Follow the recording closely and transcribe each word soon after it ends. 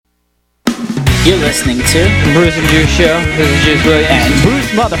You're listening to The Bruce and Juice Show. This is Juice Williams. and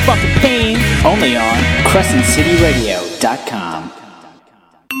Bruce motherfucking Payne, only on CrescentCityRadio.com.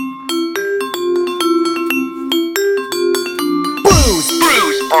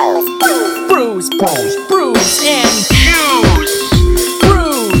 Bruce and Juice.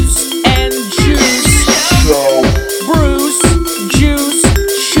 Bruce and Juice Show. Bruce Juice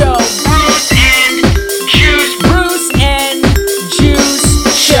Show. Bruce and Juice. Bruce and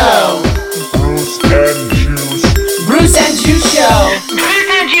Juice Show. Bruce and Juice. Bruce and Juice Show. Bruce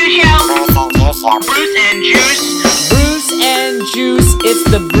and Juice Show. Bruce and Juice. Bruce and Juice. It's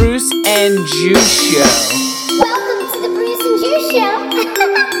the Bruce and Juice Show. Welcome to the Bruce and Juice Show.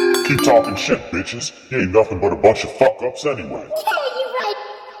 Keep talking shit, bitches. You ain't nothing but a bunch of fuck-ups anyway. Yeah, you're right.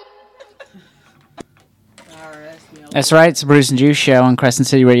 That's right. It's the Bruce and Juice Show on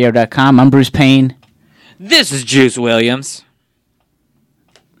CrescentCityRadio.com. I'm Bruce Payne. This is Juice Williams.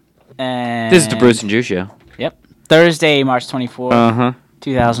 And This is the Bruce and Juice Show. Yep. Thursday, March 24th,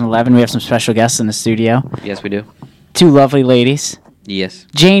 2011. We have some special guests in the studio. Yes, we do. Two lovely ladies. Yes.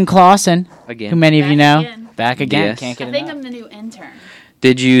 Jane Clausen, Again. who many of you know. again. Back again. Yes. Can't get I think enough. I'm the new intern.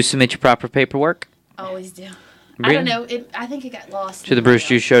 Did you submit your proper paperwork Always do. I Really? don't know. I think it got lost. to the in the mail.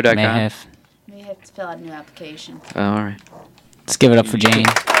 BruceJuiceShow.com? May have. We have to fill out a new application. Oh, all right. Let's give it up for Jane.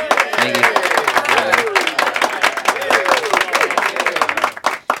 Thank you.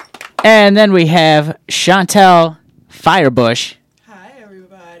 And then we have Chantel Firebush. Hi,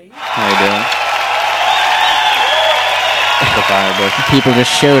 everybody. How you doing? The Firebush. People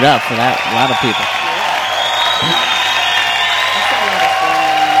just showed up for that. A lot of people.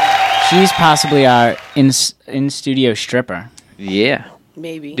 She's possibly our in-studio stripper. Yeah.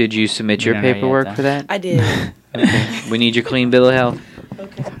 Maybe. Did you submit your don't know yet, paperwork though. for that? I did. Okay. We need your clean bill of health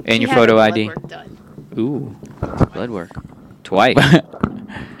Okay. and She your had photo her ID. blood work done. Ooh, blood work. Twice.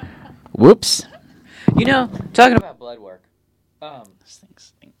 Whoops. You know, talking about blood work.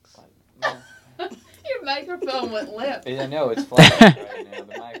 Stinks. Your microphone went limp. I know it's flat right now,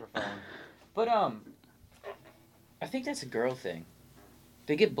 the microphone. But I think that's a girl thing.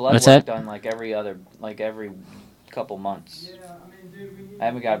 They get blood What's work that? done like every couple months. I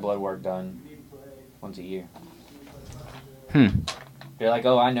haven't got blood work done once a year. They're like,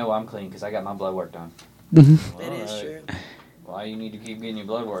 oh, I know I'm clean because I got my blood work done. That is true. Why you need to keep getting your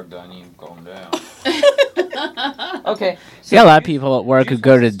blood work done? You calm down. Okay. So Yeah, a lot of Juice- people at work who Juice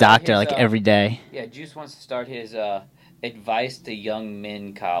go to wants the start doctor his, like every day. Yeah, Juice wants to start his advice to young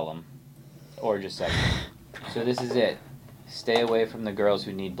men column, or just segment. So this is it. Stay away from the girls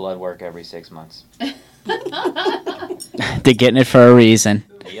who need blood work every 6 months. They're getting it for a reason.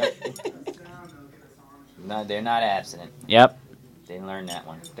 Yep. No, they're not abstinent. Yep. They didn't learn that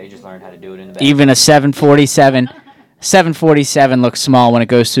one. They just learned how to do it in the back. Even a 747. 747 looks small when it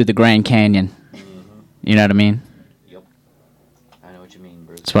goes through the Grand Canyon. You know what I mean? Yep. I know what you mean,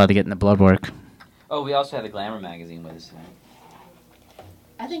 Bruce. That's why they're getting the blood work. Oh, we also have the Glamour magazine with us tonight.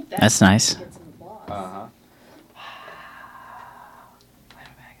 I think That's nice. Get some applause. Uh-huh.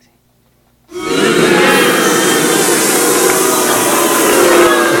 Glamour magazine.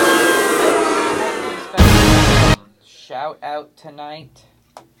 Shout out tonight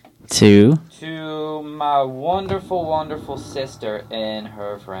Two. to my wonderful, wonderful sister and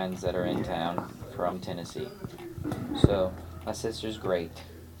her friends that are in town from Tennessee. So, my sister's great.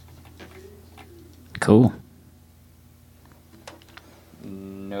 Cool.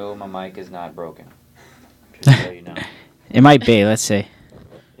 No, my mic is not broken. Just so you know. It might be. Let's see.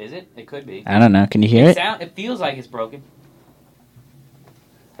 Is it? It could be. I don't know. Can you hear it? It feels like it's broken.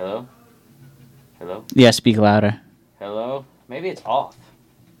 Hello? Hello? Yeah, speak louder. Hello? Maybe it's off.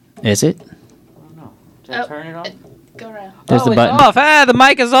 Is it? I don't know. Did I turn it on? Go around. There's the it's button. off. Ah, the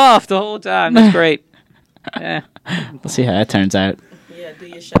mic is off the whole time. That's great. Yeah. We'll see how that turns out. Yeah, do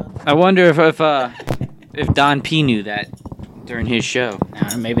your show. I wonder if Don P knew that during his show.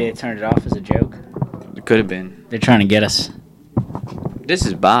 Maybe they turned it off as a joke. It could have been. They're trying to get us. This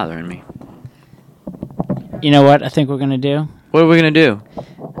is bothering me. You know what I think we're going to do? What are we gonna do?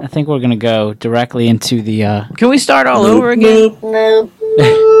 I think we're going to go directly into the... Can we start all over again? You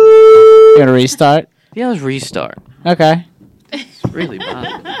want to restart? Yeah, let's restart. Okay. It's really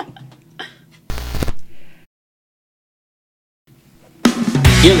bothering me.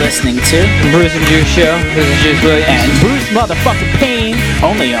 You're listening to The Bruce and Juice Show. This is Juice Williams. and Bruce motherfucking Payne,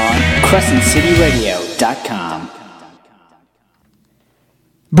 only on CrescentCityRadio.com.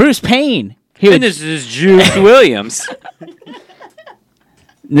 Bruce Payne. Here And this is Juice Williams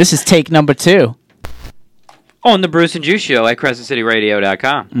this is take number 2. on the Bruce and Juice Show at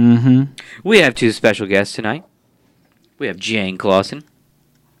CrescentCityRadio.com. Mm-hmm. We have two special guests tonight. We have Jane Clausen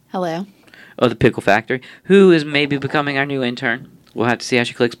Hello. of the Pickle Factory, who is maybe becoming our new intern. We'll have to see how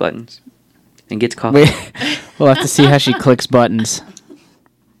she clicks buttons and gets coffee. We'll have to see how she clicks buttons.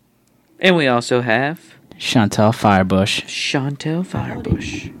 And we also have Chantel Firebush. Chantel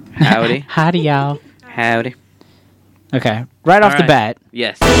Firebush. Howdy. Howdy, y'all. Howdy. Okay, right off the Alright. bat,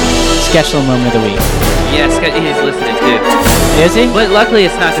 Yes. Sketchlow moment of the week. Yes, he's listening too. Is he? But luckily,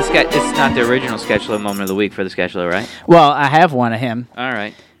 it's not the original Sketchlow moment of the week for the Sketchlow, right? Well, I have one of him. All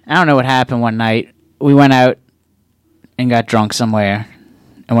right. I don't know what happened one night. We went out and got drunk somewhere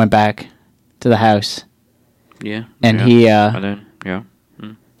and went back to the house. Yeah. And yeah. he, And then, yeah.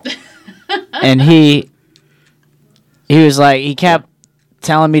 and he was like, he kept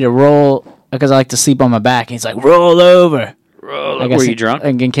telling me to roll because I like to sleep on my back. And he's like, roll over. Roll I up. guess Were you drunk?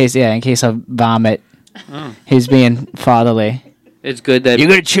 In case I vomit. Oh. He's being fatherly. It's good that You're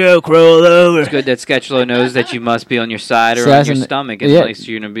gonna choke. Roll over. it's good that Sketchlow knows that you must be on your side or So on that's your an- stomach. yeah. At least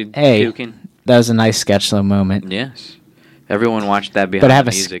you're gonna be Hey. puking. That was a nice Sketchlow moment. Yes. Everyone watched that behind But I have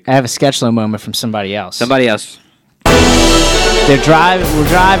the a music. I have a Sketchlow moment from somebody else. Somebody else. We're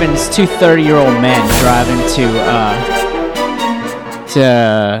driving. It's two 30-year-old men driving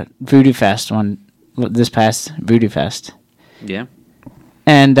to Voodoo Fest this past Voodoo Fest, Yeah.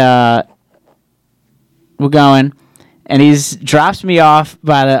 and we're going, and he drops me off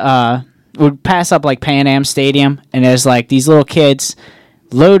by the. We pass up like Pan Am Stadium, and there's like these little kids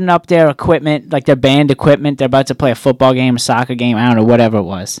loading up their equipment, like their band equipment. They're about to play a football game, a soccer game, I don't know, whatever it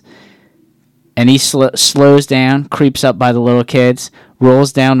was. And he slows down, creeps up by the little kids,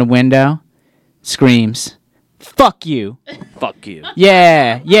 rolls down the window, screams, "Fuck you." Fuck you.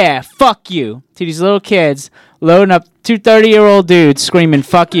 Yeah, fuck you. To these little kids, loading up two 30-year-old dudes screaming,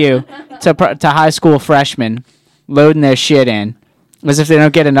 "Fuck you," to high school freshmen, loading their shit in. As if they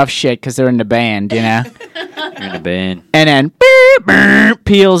don't get enough shit because they're in the band, you know? You're in a band. And then, beep, beep,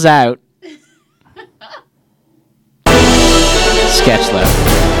 peels out. Sketchlow.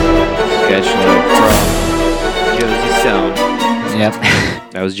 Sketchlow from Josie Stone. Yep.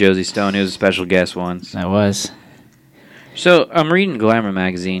 That was Josie Stone. He was a special guest once. That was. So I'm reading Glamour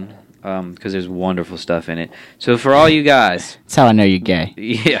magazine because there's wonderful stuff in it. So for all you guys, That's how I know you're gay.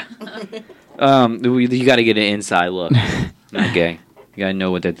 yeah, you got to get an inside look. Not gay. You got to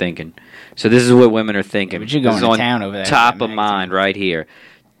know what they're thinking. So this is what women are thinking. But you're This going is to on town over there. top of mind right here.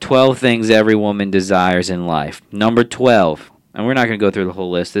 12 things every woman desires in life. Number 12, and we're not going to go through the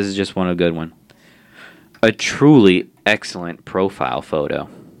whole list. This is just a good one. A truly excellent profile photo.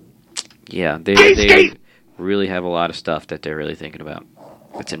 Yeah, they really have a lot of stuff that they're really thinking about.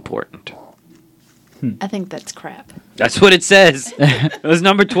 It's important. I think that's crap. That's what it says. It was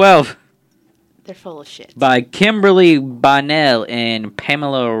number 12 They're full of shit. by Kimberly Bonnell and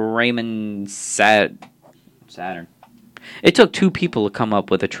Pamela Raymond Saturn. It took two people to come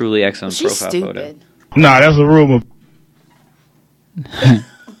up with a truly excellent She's profile photo. stupid. Nah, that's a rumor.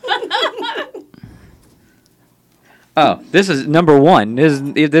 Oh, this is number one. This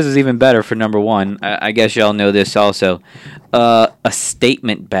is even better for number one. I guess y'all know this also. A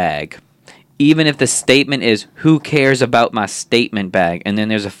statement bag. Even if the statement is, who cares about my statement bag? And then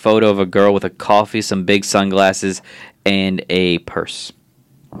there's a photo of a girl with a coffee, some big sunglasses, and a purse.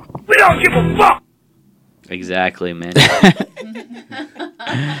 We don't give a fuck. Exactly, man.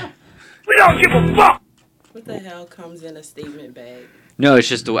 We don't give a fuck. What the hell comes in a statement bag? No, it's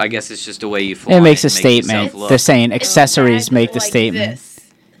just I guess it's just the way you flaunt It makes a makes statement. yourself look. They're saying accessories Exactly make the like statement. this.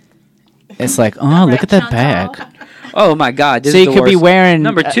 It's like, oh, look at that Chantel? bag. Oh my God! This So is you the could be worst. wearing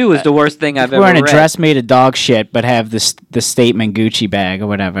Number two is the worst thing I've ever wearing a read. dress made of dog shit, but have the statement Gucci bag or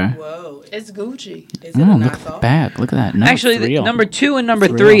whatever. Whoa. It's Gucci. Is it Oh, a look at the knockoff? bag. Look at that. No, Actually, it's real. number two and number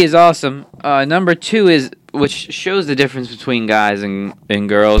It's three real. is awesome. Number two is which shows the difference between guys and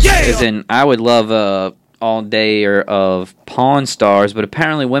girls. Is in I would love all day of Pawn Stars, but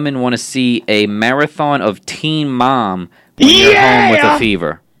apparently women want to see a marathon of Teen Mom when you're home with a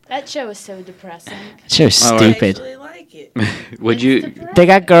fever. That show is so depressing. So All right. I stupid. actually like it. Would you They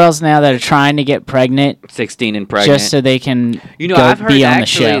got girls now that are trying to get pregnant 16 and pregnant? just so they can You know, go I've heard be on the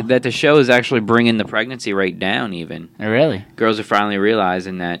actually show. that the show is actually bringing the pregnancy rate down. Even Oh, really? girls are finally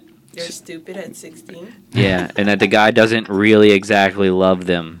realizing that. They're stupid at 16. Yeah, and that the guy doesn't really exactly love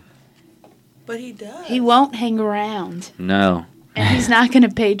them. But he does. He won't hang around. No. And he's not going to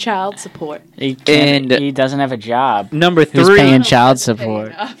pay child support. He can't, And- he doesn't have a job. Number Who's three. paying I don't child have to pay support?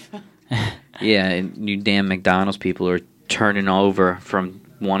 enough. Yeah, and you damn McDonald's people are turning over from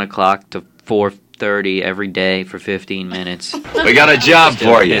 1 o'clock to 4:30 every day for 15 minutes. We got a job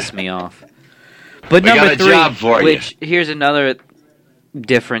for you. Piss me off. But We number got a three, job for you. which here's another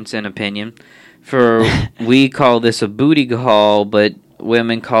difference in opinion. For we call this a booty call, but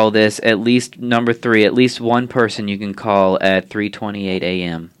women call this at least number 3. At least one person you can call at 3:28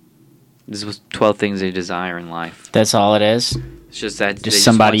 a.m. This was 12 things they desire in life. That's all it is. It's just that they Just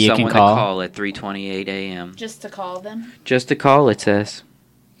somebody want you can someone call? to call at 3:28 a.m. Just to call them? Just to call, it says.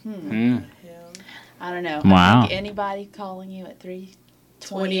 Hell. I don't know. Wow. I think anybody calling you at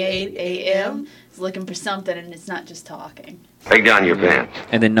 3:28 a.m. is looking for something, and it's not just talking. Take down your pants.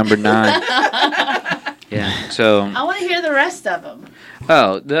 And then number 9. Yeah. So. I want to hear the rest of them.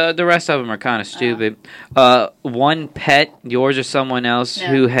 Oh, the rest of them are kind of stupid. One pet, yours or someone else, No.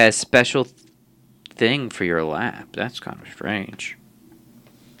 who has special thing for your lap. That's kind of strange.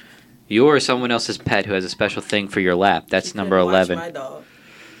 You or someone else's pet who has a special thing for your lap. That's You number couldn't watch 11. My dog.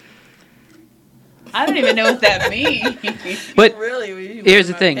 I don't even know what that means. But Really, here's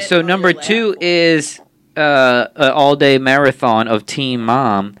the thing. So number 2 is an all-day marathon of Teen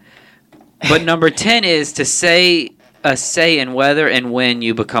Mom. But number 10 is to say a say in whether and when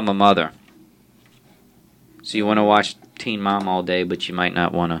you become a mother. So you want to watch Teen Mom all day, but you might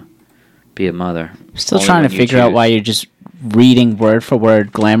not want to be a mother. Still Only trying to when you figure out choose. why you're just reading word for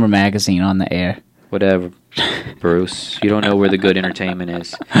word Glamour magazine on the air. Whatever, Bruce. You don't know where the good entertainment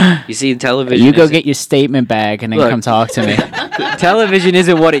is. You see, television. You go isn't- get your statement bag and then Look. come talk to me. Television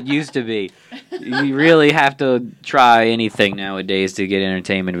isn't what it used to be. You really have to try anything nowadays to get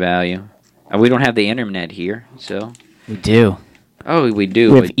entertainment value. And we don't have the internet here, so. We do. Oh, we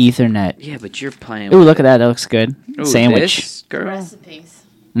do. We have but- Ethernet. yeah, but you're playing. Ooh, look at that. That looks good. Ooh, Sandwich. this, girl. Recipes.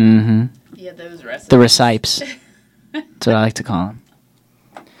 Mm-hmm. Yeah, those recipes. The recipes. That's what I like to call them.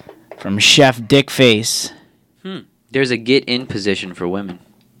 From Chef Dickface. There's a get in position for women.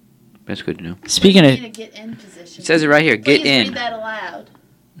 That's good to know. Speaking What do of... you mean a get in position? It says it right here. Get Please in. read that aloud.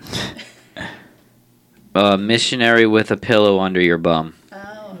 Missionary with a pillow under your bum.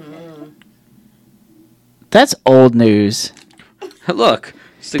 Oh. That's old news. Look.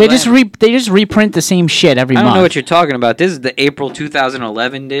 it's the They just glam- they just reprint the same shit every I don't month. know what you're talking about. This is the April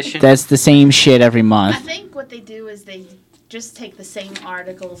 2011 edition. That's the same shit every I month. think what they do is they just take the same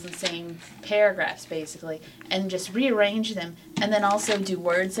articles and same paragraphs, basically, and just rearrange them, and then also do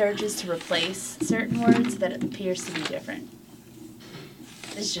word searches to replace certain words that it appears to be different.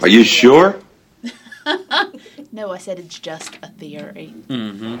 It's just Are you sure? No, I said it's just a theory.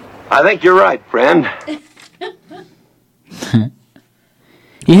 Mm-hmm. I think you're right, friend.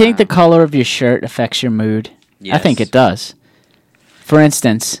 You think the color of your shirt affects your mood? I think Yes. it does. For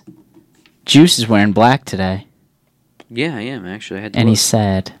instance, Juice is wearing black today, Yeah, I am actually. I had to and look. he's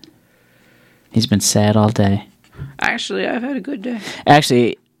sad. He's been sad all day. Actually, I've had a good day.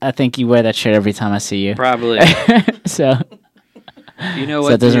 Actually, I think you wear that shirt every time I see you. Probably. So, You know So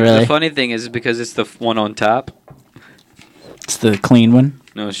what? it doesn't the really- funny thing is because it's the one on top. it's the clean one.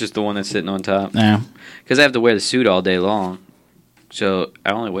 No, it's just the one that's sitting on top. No. Because I have to wear the suit all day long. So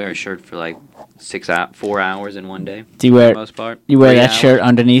I only wear a shirt for like 4 hours in one day. Do you For wear the most part. you wear 3 that hours. shirt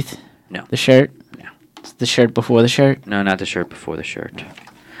underneath? No. The shirt? No. It's the shirt before the shirt? No, not the shirt before the shirt.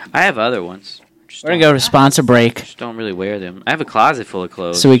 I have other ones. Just We're going to go to sponsor break Just don't really wear them. I have a closet full of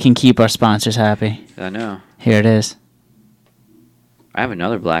clothes. so we can keep our sponsors happy. I know. Here it is. I have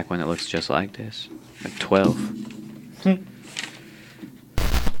another black one that looks just like this. Like 12.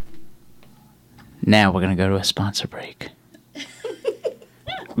 Now we're going to go to a sponsor break.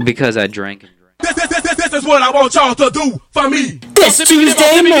 Because I drank and drank. This is what I want y'all to do for me. This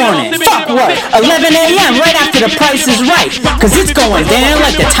Tuesday morning, fuck work, 11 a.m. right after The Price is Right. Cause it's going down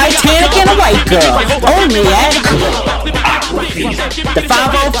like the Titanic and a white girl. Only at the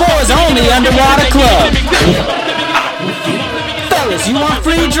 504 is only Underwater Club. Fellas, you want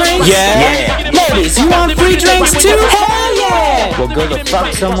free drinks? Yeah. Ladies, you want free drinks too? Hell yeah. Well, go the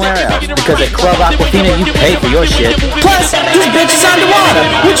fuck somewhere else. Because at Club Aquafina, you pay for your shit. Plus, this bitch is underwater.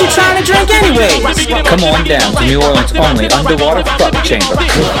 What you trying to drink anyways? Come on down to New Orleans' only underwater fuck chamber.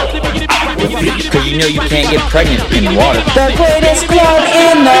 Because you know you can't get pregnant in water. The greatest club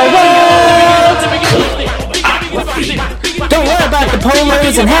in the world. Don't worry about the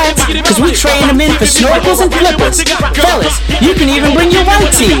polos and hats, cause we train them in for snorkels and flippers. Fellas, you can even bring your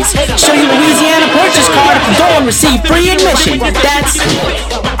white tees. Show your Louisiana purchase card at the door and receive free admission. That's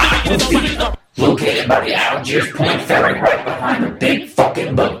Located by the Algiers Point Ferry, right behind the big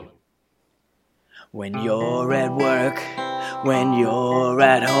fucking boat. when you're at work, when you're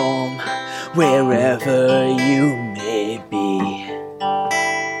at home, wherever you may be.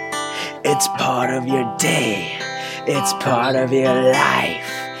 It's part of your day. It's part of your life.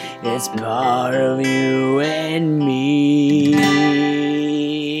 It's part of you and me.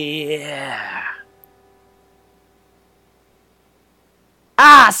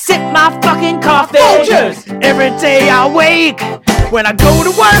 I sip my fucking coffee every day I wake. When I go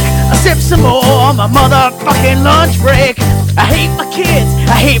to work, I sip some more on my motherfucking lunch break. I hate my kids,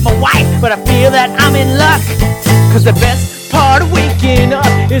 I hate my wife, but I feel that I'm in luck. Cause the best part of waking up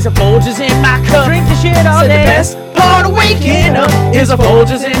is a Folgers in my cup. Drink the shit all day. The best part of waking up is a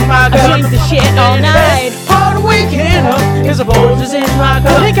Folgers in my cup. I drink the shit all night. The best part of waking up is a Folgers in my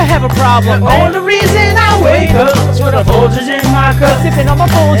cup. I think I have a problem. The only reason I wake up is for the Folgers in my cup. Sipping on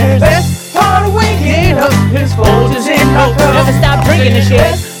my Folgers. The best part of waking up is Folgers in my cup. Never stop drinking the shit. The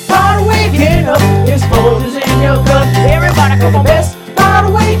best part of waking up is Folgers in your cup. Everybody come on. Best part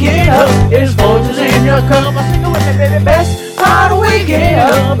of waking up is Folgers in your cup. I sing it with me, baby. Best part of waking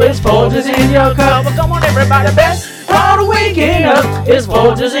up is Folgers in your cup. Come on, everybody. Best part of waking up is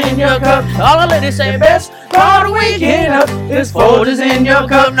Folgers in your cup. All the ladies say best part of waking up is Folgers in your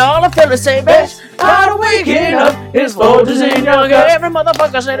cup. And all the fellas say best part of waking up is Folgers in your cup. Every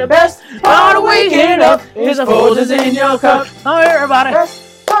motherfucker say the best part of waking up is a Folgers in your cup. Oh, everybody.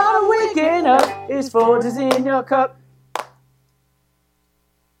 Best part of waking up is Folgers in your cup.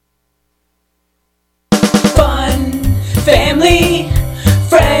 Fun, family,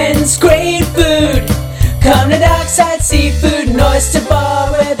 friends, great food. Come to Dockside Seafood and Oyster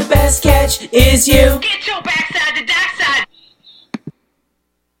Bar where the best catch is you. Get your backside to Dockside.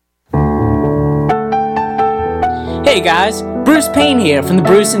 Hey guys, Bruce Payne here from the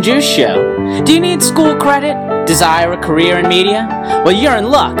Bruce and Juice Show. Do you need school credit? Desire a career in media? Well, you're in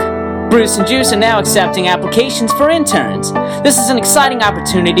luck. Bruce and Juice are now accepting applications for interns. This is an exciting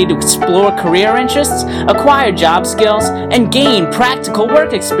opportunity to explore career interests, acquire job skills, and gain practical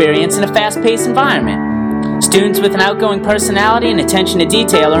work experience in a fast-paced environment. Students with an outgoing personality and attention to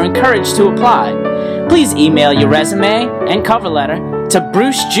detail are encouraged to apply. Please email your resume and cover letter to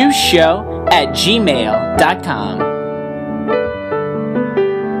brucejuiceshow@gmail.com.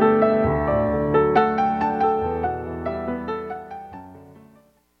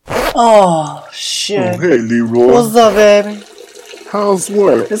 Oh, shit. Oh, hey, Leroy. What's up, baby? How's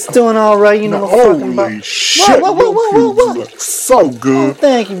work? It's doing alright, you know what I'm talking about. Holy shit, What? you look so good. Oh,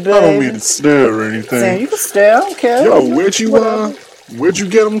 thank you, baby. I don't mean to stare or anything. Sam, you can stare, I don't care. Yo, where'd you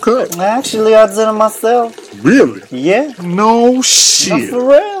get them cut? Actually, I did it myself. Really? Yeah. No shit. No, for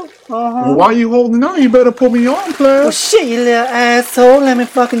real. Well, why you holding on? You better put me on, player. Well, shit, you little asshole. Let me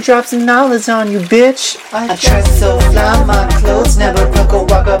fucking drop some knowledge on you, bitch. I dress so fly, my clothes never broke.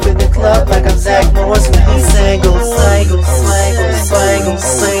 Walk up in the club like I'm Zach Morris when he single.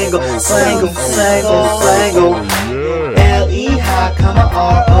 L-E high, comma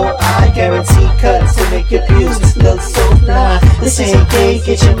R-O-I. Guarantee cuts to make your pubes look so fly. This ain't gay,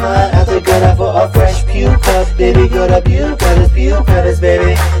 get your mind out the gutter for a fresh puke cup. Baby, go to puke cutters,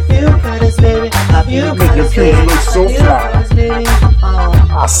 baby. Puke cutters, baby. You make your pubes look so fly.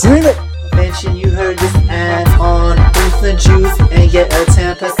 I seen it. Mention you heard this ad on Booth and Juice and get a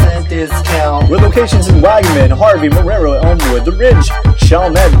 10% discount. With locations in Wagaman, Harvey, Marrero, Elmwood, The Ridge,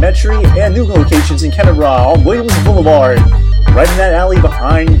 Chalmette, Metairie, and new locations in Kennebraw on Williams Boulevard, right in that alley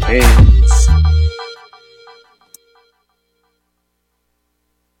behind Cane's.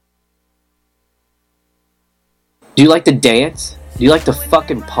 Do you like to dance? Do you like to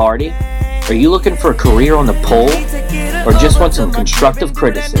fucking party? Are you looking for a career on the pole? Or just want some constructive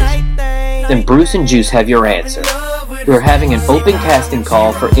criticism? Then Bruce and Juice have your answer. We are having an open casting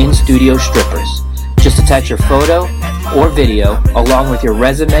call for in-studio strippers. Just attach your photo or video along with your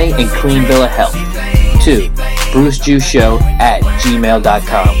resume and clean bill of health to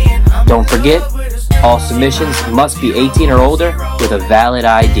brucejuiceshow@gmail.com. Don't forget, all submissions must be 18 or older with a valid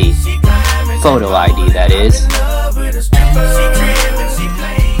ID. Photo ID, that is.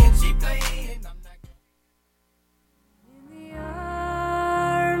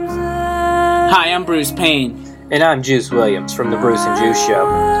 Hi, I'm Bruce Payne. And I'm Juice Williams from the Bruce and Juice Show.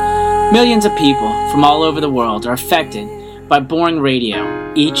 Millions of people from all over the world are affected by boring radio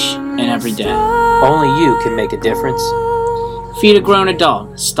each and every day. Only you can make a difference. Feed a grown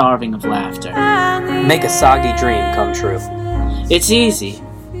adult starving of laughter. Make a soggy dream come true. It's easy.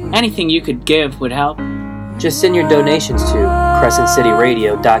 Anything you could give would help. Just send your donations to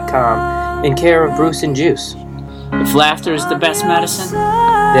CrescentCityRadio.com in care of Bruce and Juice. If laughter is the best medicine,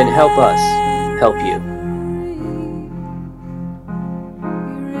 then help us help you.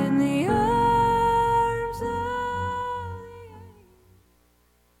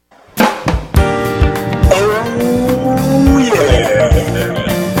 Oh yeah.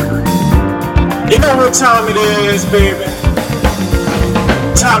 You know what time it is, baby?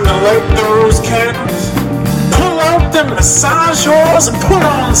 Time to light those candles, pull out them massage oils, and put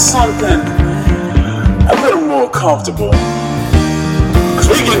on something a little more comfortable. Cause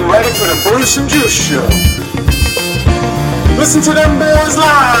we getting ready for the Bruce and Juice Show. Listen to them boys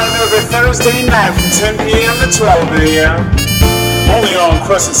live every Thursday night from 10 p.m. to 12 a.m. Only on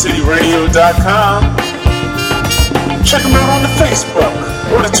CrescentCityRadio.com. Check them out on the Facebook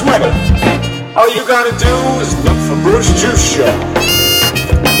or the Twitter. All you gotta do is look for Bruce Juice Show.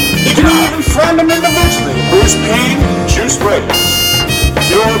 You can even find them individually, Bruce Payne, Juice Radios. If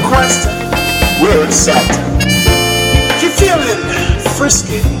you're requesting, we're accepting. If you're feeling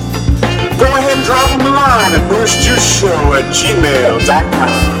frisky, go ahead and drop them a line at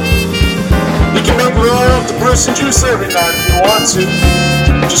brucejuiceshow@gmail.com. You can make love to Bruce and Juice every night if you want to.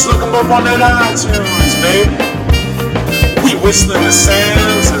 Just look them up on that iTunes, baby. We whistle in the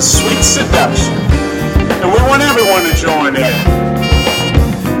sands of sweet seduction, and we want everyone to join in.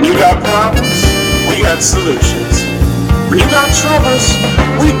 You got problems, we got solutions. You got troubles,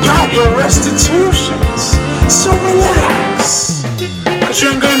 we got your restitutions. So relax, 'cause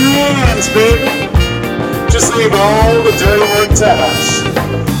you're in good hands, baby. Just leave all the dirty work to us.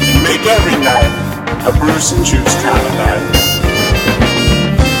 And make every night a Bruce and Juice kind of night.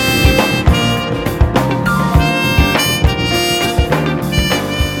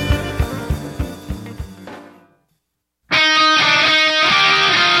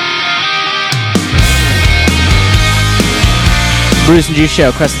 Bruce and Juice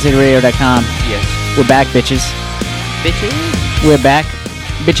Show, CrescentCityRadio.com. Yes. We're back, bitches. Bitches. We're back.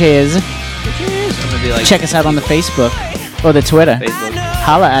 Bitches. Bitches. I'm gonna be like. Check us out on the Facebook or the Twitter. Facebook.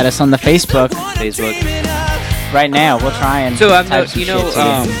 Holla at us on the Facebook. Facebook. Right now, we'll try and. So I've type some you know, shit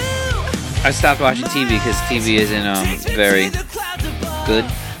to you. I stopped watching TV because TV isn't very good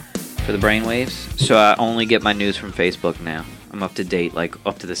for the brainwaves. So I only get my news from Facebook now. I'm up to date, like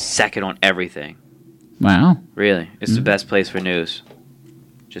up to the second on everything. Wow. Really, it's the best place for news.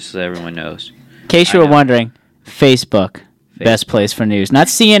 Just so everyone knows. In case you were wondering, Facebook, best place for news. Not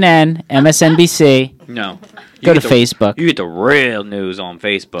CNN, MSNBC. No. Go to Facebook. You get the real news on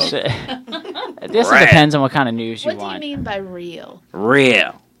Facebook. This depends on what kind of news you What want. do you mean by real?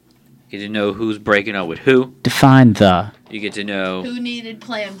 Real. You get to know who's breaking up with who. Define the. You get to know. Who needed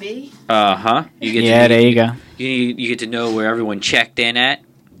Plan B? Uh-huh. You get Yeah, to, there you go. You get to know where everyone checked in at.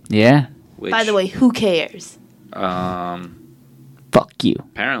 Yeah. Which, By the way, who cares? Fuck you.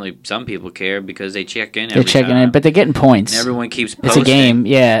 Apparently, some people care because they check in. They're Every checking time. in, but they're getting points. And everyone keeps It's posting. a game,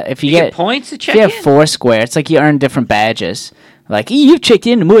 yeah. If you, You get points to check if you have in? Foursquare, it's like you earn different badges. Like, you've checked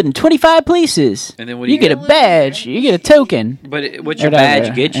in more than 25 places. And then what do you you get a badge. You get a token. But what's your Whatever,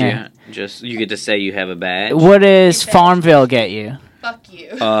 badge get you? yeah. Just you get to say you have a badge. What does Farmville get you? Fuck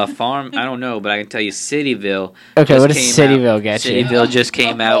you. Farm. I don't know, but I can tell you, Cityville. Okay, just what does came Cityville out. get you? Cityville just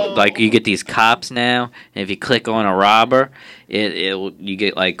came out. Like you get these cops now, and if you click on a robber, you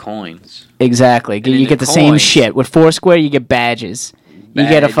get like coins. Exactly. then You the get the same coins- shit. With Foursquare, you get badges. You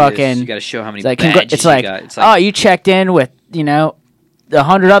get a Badges, fucking. You got to show how many It's like, badges it's like, you got. It's oh, you checked in with,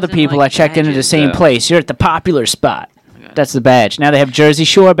 100 other people like that checked into the badges, same though. place. You're at the popular spot. That's the badge. Now they have Jersey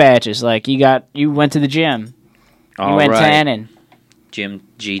Shore badges. Like you went to the gym. You All went right. tanning. Gym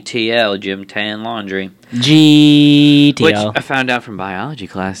GTL, Gym Tan Laundry. GTL. Which I found out from biology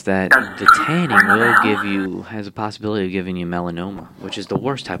class that the tanning has a possibility of giving you melanoma, which is the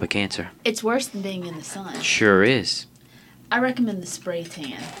worst type of cancer. It's worse than being in the sun. Sure is. I recommend the spray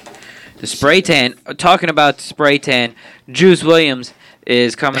tan. The spray tan, talking about spray tan, Juice Williams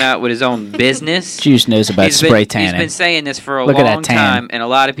is coming out with his own business. Juice knows about spray tanning. He's been saying this for a Look at that long tan. time, and a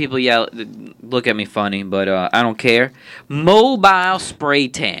lot of people look at me funny, but I don't care. Mobile spray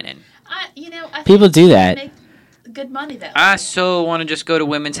tanning. I People think do you that. Make good money that way. I so want to just go to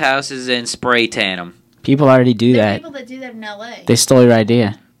women's houses and spray tan them. People already do There are that. people that do that in L.A. They stole your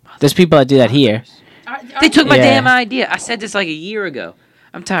idea. There's people that do that here. They took my Yeah. damn idea. I said this like a year ago.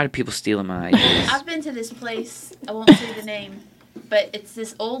 I'm tired of people stealing my ideas. I've been to this place. I won't say the name, but it's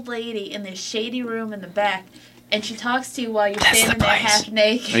this old lady in this shady room in the back, and she talks to you while you're standing there half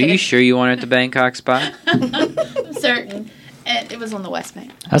naked. Are you sure you want it at the Bangkok spot? I'm certain. And it was on the West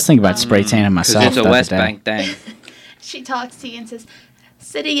Bank. I was thinking about spray tanning myself. Because it's the a other West day. Bank thing. She talks to you and says,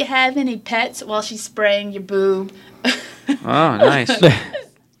 "So do you have any pets?" While she's spraying your boob. Oh, nice.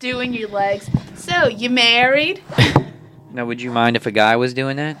 Doing your legs. So, you married? Now, would you mind if a guy was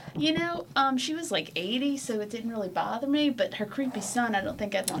doing that? She was like 80, so it didn't really bother me, but her creepy son, I don't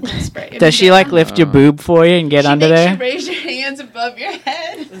think I'd want to spray. Does she like lift your boob for you and get under She there? raise your hands above your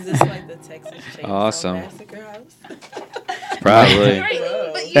head. Is this like the Texas Chainsaw Awesome. Massacre house? Probably.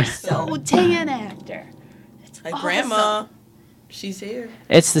 Right, but you're so tan after. It's Like awesome. grandma, she's here.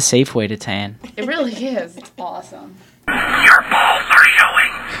 It's the safe way to tan. It really is. It's awesome.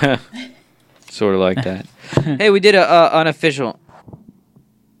 Sort of like that. Hey, we did a unofficial.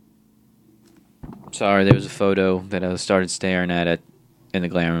 Sorry, there was a photo that I started staring at in the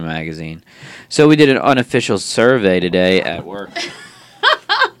Glamour magazine. So we did an unofficial survey today at work.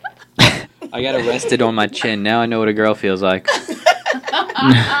 I got arrested on my chin. Now I know what a girl feels like.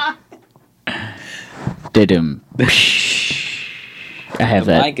 Did him. I have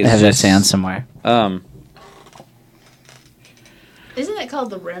that sound somewhere. Isn't it called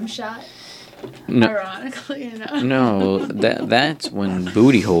the rim shot? No. Ironically, you know. No, that's when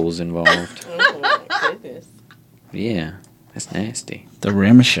booty hole's involved. Oh my goodness. Yeah, that's nasty. The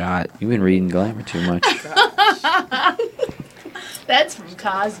rim shot. You've been reading Glamour too much. That's from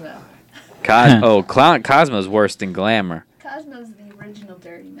Cosmo. Cosmo's worse than Glamour. Cosmo's the original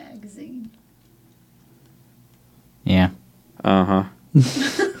dirty magazine. Yeah. Uh-huh.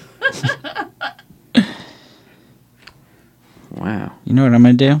 Wow. You know what I'm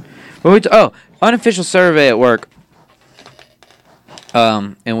gonna do? Unofficial survey at work.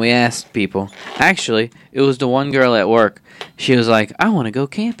 And we asked people. Actually, it was the one girl at work. She was like, I want to go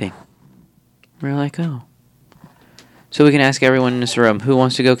camping. We're like, oh. So we can ask everyone in this room, who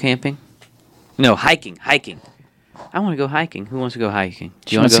wants to go camping? No, hiking. I want to go hiking. Who wants to go hiking?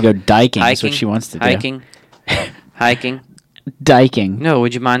 She wants to go diking. That's what she wants to do. Hiking. Diking. No,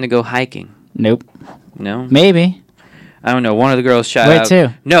 would you mind to go hiking? Nope. No? Maybe. I don't know. One of the girls shot out. Where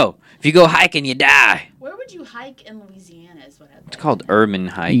to? No. If you go hiking, you die. Where would you hike in Louisiana is what I'd It's called urban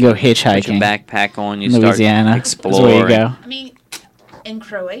hiking. You go hitchhiking. Put your backpack on. You Louisiana. start exploring. That's where you go. I mean, in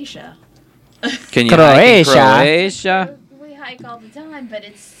Croatia. Can you hike in Croatia? We hike all the time, but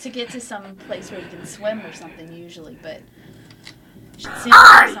it's to get to some place where you can swim or something usually, but it should seem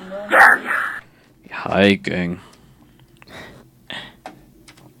like some really Hiking.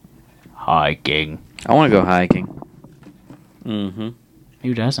 Hiking. I want to go hiking. Mm-hmm.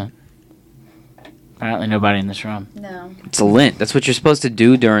 Who doesn't? Apparently nobody in this room. No. It's a Lent. That's what you're supposed to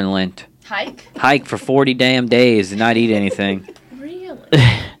do during Lent. Hike? Hike for 40 damn days and not eat anything. Really?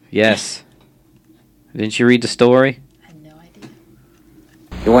 Yes. Didn't you read the story? I had no idea.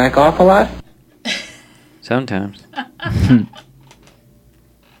 You whack off a lot? Sometimes.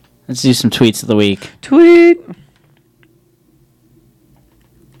 Let's do some tweets of the week. Tweet!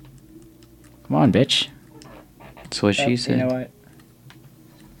 Come on, bitch. That's what she said. You know what?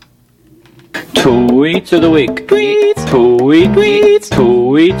 Tweets of the week. Tweets.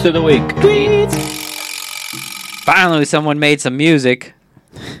 Tweets of the week. Tweets. Finally, someone made some music.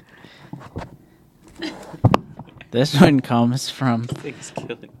 This one comes from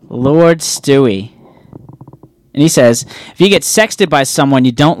Lord Stewie. And he says, if you get sexted by someone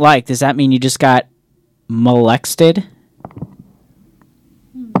you don't like, does that mean you just got molested?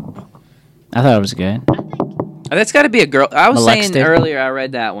 I thought it was good. That's got to be a girl. I was Molested. saying earlier, I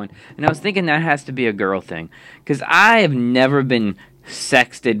read that one, and I was thinking that has to be a girl thing. Because I have never been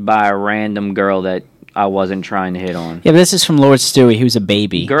sexted by a random girl that I wasn't trying to hit on. Yeah, but this is from Lord Stewie, who's a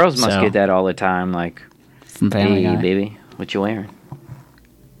baby. Girls must get that all the time, like, from Family hey, Guy. baby, what you wearing?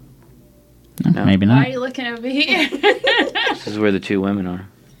 No, maybe not. Why are you looking over here? This is where the two women are.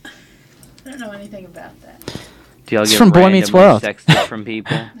 I don't know anything about that. Do y'all It's get from Boy Meets randomly World. sexted from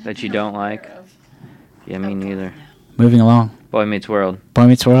people that you don't like? Yeah, me neither. Moving along. Boy Meets World. Boy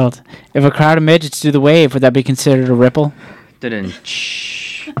Meets World. If a crowd of midgets do the wave, would that be considered a ripple? I'm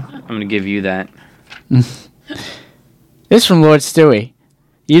gonna give you that. This is from Lord Stewie.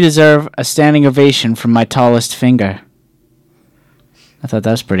 You deserve a standing ovation from my tallest finger. I thought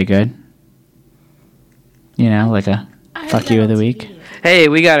that was pretty good. You know, like a fuck you of the week. Hey,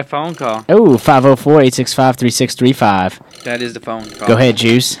 we got a phone call. Oh, 504-865-3635. That is the phone call. Go ahead,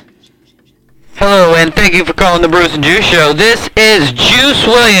 Juice. Hello, and thank you for calling the Bruce and Juice Show. This is Juice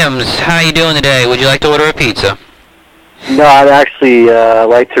Williams. How you doing today? Would you like to order a pizza? No, I'd actually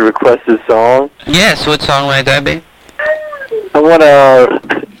like to request a song. Yes, what song might that be? I want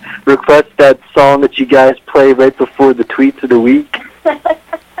to request that song that you guys play right before the tweets of the week.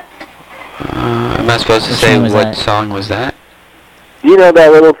 Am I supposed to say what song was that? You know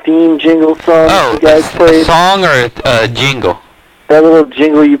that little theme jingle song that you guys played? A song or a jingle? That little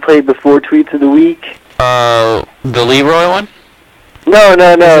jingle you played before tweets of the week? The Leroy one? No.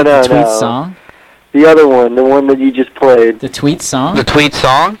 The tweet song? The other one, the one that you just played. The tweet song? The tweet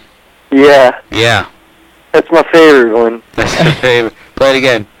song? Yeah. Yeah. That's my favorite one. That's your favorite. Play it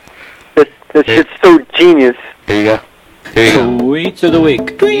again. That shit's so genius. Here you go. Here you go. Tweets of the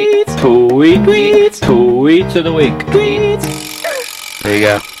week. Tweets. Tweets of the week. Tweets. There you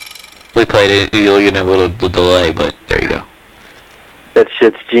go. We played it. You'll get a little delay, but there you go. That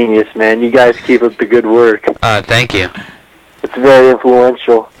shit's genius, man. You guys keep up the good work. Thank you. It's very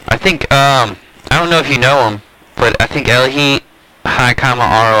influential. I think, I don't know if you know him, but I think High comma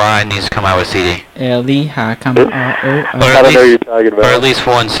ROI needs to come out with CD. L-E, high, comma, R-O-I. I don't know what you're talking about. Or at least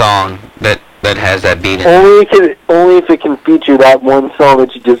one song that has that beat in it. Only if it can feature that one song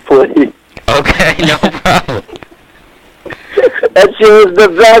that you just played. Okay, no problem. That shit was the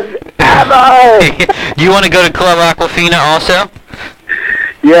best ever! Do you want to go to Club Aquafina also?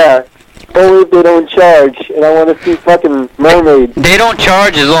 Yeah. Only if they don't charge, and I want to see fucking mermaids. They don't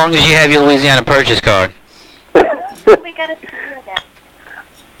charge as long as you have your Louisiana purchase card. We gotta secure that.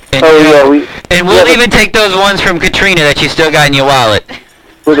 And we'll even take those ones from Katrina that you still got in your wallet.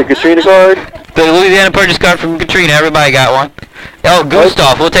 With the Katrina card? The Louisiana purchase card from Katrina, everybody got one. Oh,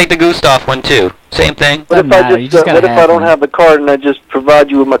 Gustav, we'll take the Gustav one too. Same thing. What if I don't have the card and I just provide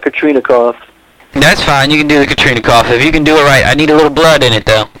you with my Katrina cough? That's fine, you can do the Katrina cough if you can do it right. I need a little blood in it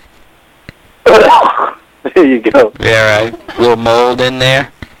though. There you go. Yeah, right. A little mold in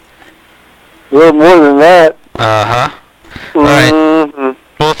there. A little more than that. Uh-huh. Alright.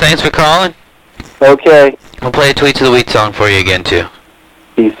 Well, thanks for calling. Okay. We'll play a Tweets of the Week song for you again, too.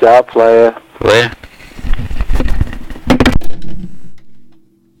 Peace out, player. Later.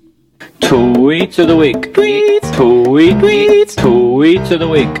 Tweets of the week. Tweets. Tweets. Tweets of the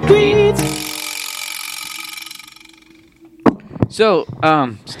week. Tweets. So,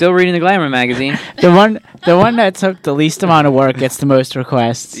 still reading the Glamour magazine. The one that took the least amount of work gets the most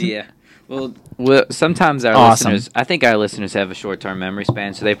requests. Yeah. Well, sometimes our listeners, I think our listeners have a short-term memory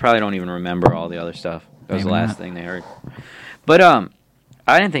span, so they probably don't even remember all the other stuff. That was the last thing they heard. But,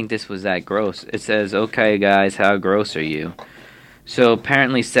 I didn't think this was that gross. It says, okay, guys, how gross are you? So,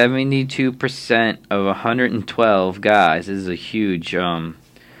 apparently 72% of 112 guys, this is a huge,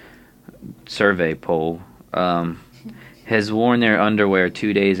 survey poll, has worn their underwear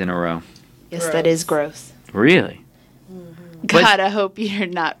 2 days in a row. Yes, that is gross. Really? God, I hope you're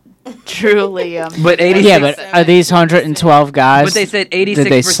not truly. But 86. Yeah, but are these 112 guys? But they said 86% did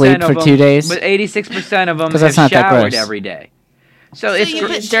they sleep of for them, 2 days? But 86% of them Because have that's not that showered gross. every day. So So it's you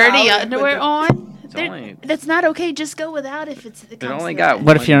put dirty underwear on? That's not okay. Just go without if it's. It only got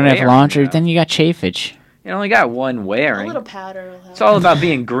What if you don't have wearing, laundry? though. Then you got chafage. You only got one A wearing. little powder will help. It's all about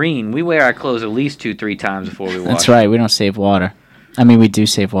being green. We wear our clothes at least 2-3 times before we wash. That's right. We don't save water. I mean, we do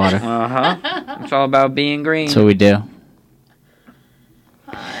save water. Uh-huh. It's all about being green. That's what we do.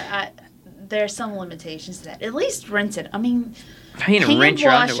 There are some limitations to that. At least rinse it. I mean, Rinse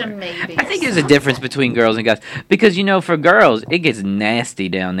your wash underwear. them maybe. I think there's a difference between girls and guys. Because, for girls, it gets nasty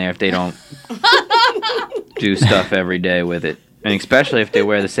down there if they don't do stuff every day with it. And especially if they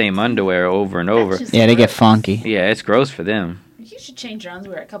wear the same underwear over and over. Yeah, they get funky. Yeah, it's gross for them. You should change your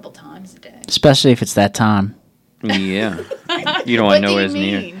underwear a couple times a day. Especially if it's that time. Yeah. You don't want to know where it's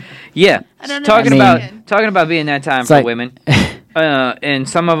near. mean? Yeah. I don't Talking understand. about being that time It's for like- women. And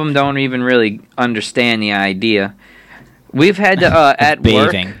some of them don't even really understand the idea. We've had to, at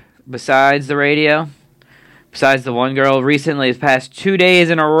Bathing. work, besides the radio, besides the one girl, recently, the past 2 days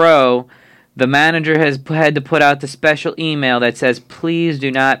in a row, the manager has had to put out the special email that says, please do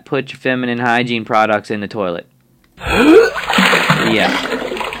not put your feminine hygiene products in the toilet.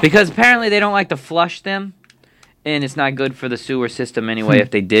 Yeah. Because apparently they don't like to flush them, and it's not good for the sewer system anyway if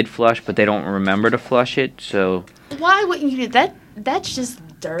they did flush, but they don't remember to flush it, so... Why wouldn't you do that? That's just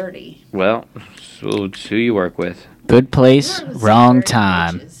dirty. Well, so it's who you work with. Good place, wrong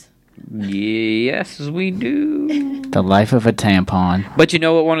time. Yes, we do. The life of a tampon. But you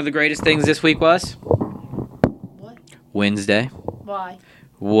know what one of the greatest things this week was? What? Wednesday Why?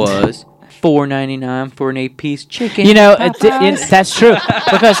 was $4.99 for an 8-piece chicken. That's true.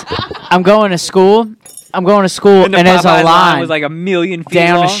 Because I'm going to school, and there's a line was like a million feet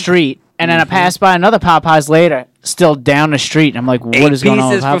down long. the street. And then I passed by another Popeyes later, still down the street. And I'm like, what 8 is going on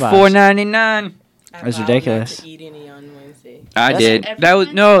with pieces for Popeyes? $4.99. That's ridiculous. Eat any on Wednesday. I did. every That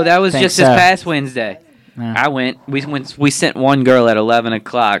was Think just this so. past Wednesday. Yeah. I went. We sent one girl at 11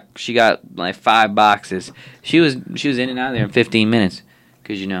 o'clock. She got like 5 boxes. She was in and out of there in 15 minutes.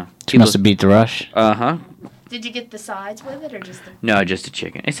 Cause She must have beat the rush. Uh-huh. Did you get the sides with it or just the... No, just a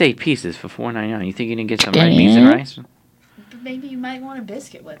chicken. It's 8 pieces for $4.99. You think you didn't get some red beans and rice? Maybe you might want a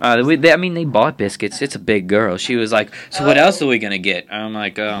biscuit with it. They bought biscuits. It's a big girl. She was like, so what else are we gonna get? I'm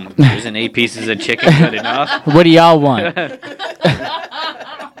like, isn't 8 pieces of chicken good enough? What do y'all want? I'm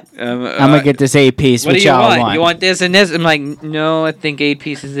gonna get this 8-piece. What What do you y'all want? You want this and this? I'm like, no, I think 8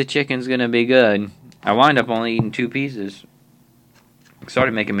 pieces of chicken's gonna be good. I wind up only eating 2 pieces. It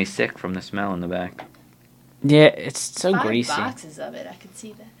started making me sick from the smell in the back. Yeah, it's so 5 greasy. boxes of it. I could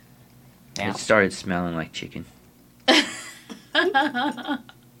see that. Yeah. It started smelling like chicken.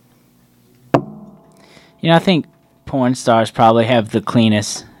 I think porn stars probably have the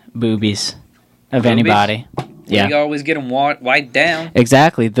cleanest boobies of Boobies? anybody. Yeah. You always get them wiped down.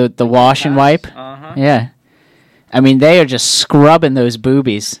 Exactly. The wash and wipe. Uh-huh. Yeah. I mean, they are just scrubbing those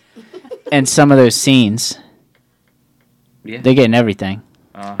boobies in some of those scenes. Yeah. They're getting everything.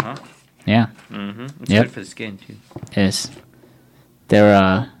 Uh-huh. Yeah. Mm-hmm. It's Yep. good for the skin, too. Yes. They're,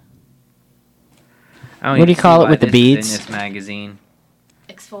 I don't what do you even call see it with why the this is beads? in this magazine.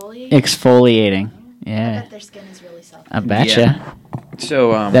 Exfoliating. I Yeah. bet their skin is really soft. I betcha. Yeah.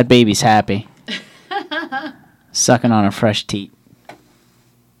 So, that baby's happy. Sucking on a fresh teat.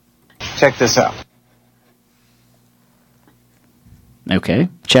 Check this out. Okay.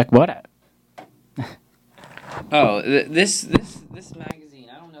 Check what out? Oh, this magazine,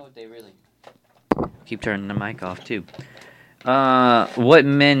 I don't know what they really... Keep turning the mic off, too. What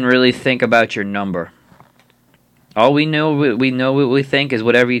men really think about your number. All we know what we think is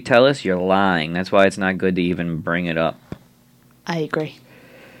whatever you tell us, you're lying. That's why it's not good to even bring it up. I agree.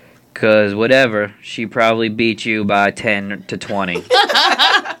 Because whatever, she probably beat you by 10 to 20.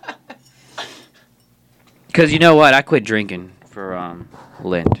 Because you know what? I quit drinking for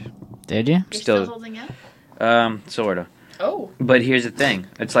Lent. Did you? You're still holding out? Sort of. Oh. But here's the thing.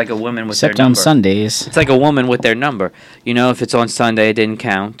 It's like a woman with Except their on number. Sundays. It's like a woman with their number. You know, if it's on Sunday, it didn't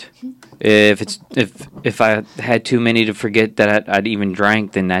count. If I had too many to forget that I'd even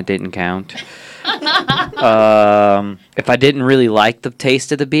drank, then that didn't count. If I didn't really like the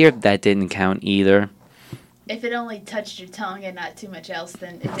taste of the beer, that didn't count either. If it only touched your tongue and not too much else,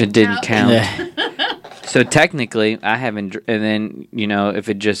 then It didn't count. So technically, I haven't. And then if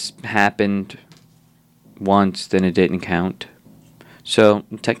it just happened once, then it didn't count. So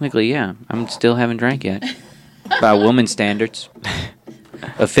technically, yeah, I'm still haven't drank yet by women's standards.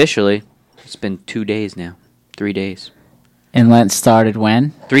 Officially, it's been 2 days now, 3 days. And Lent started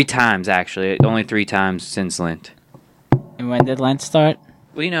when? 3 times actually, only 3 times since Lent. And when did Lent start?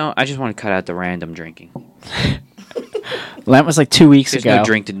 Well, I just want to cut out the random drinking. Lent was like 2 weeks There's ago. no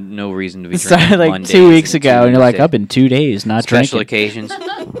drink to no reason to be It drinking. started like Mondays 2 weeks and ago, and you're like, Tuesdays. I've been 2 days not Special drinking.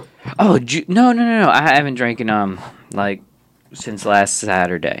 occasions. Oh, no. I haven't drinking like since last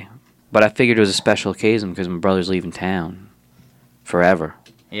Saturday, but I figured it was a special occasion because my brother's leaving town forever.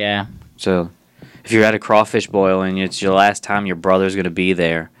 Yeah. So if you're at a crawfish boil and it's your last time your brother's gonna be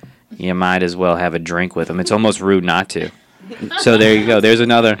there, you might as well have a drink with him. It's almost rude not to. So there you go. There's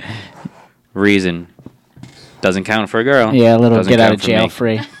another reason. Doesn't count for a girl. Yeah, a little Doesn't get out count of for jail me.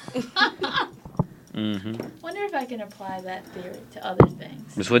 free. Wonder if I can apply that theory to other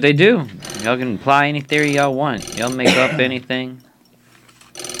things. That's what they do. Y'all can apply any theory y'all want. Y'all make up anything.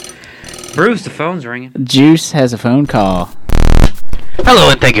 Bruce, the phone's ringing. Juice has a phone call. Hello,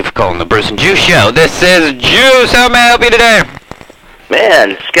 and thank you for calling the Bruce and Juice Show. This is Juice. How may I help you today?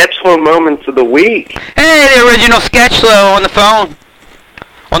 Man, Sketchflow moments of the week. Hey, the original Sketchflow on the phone.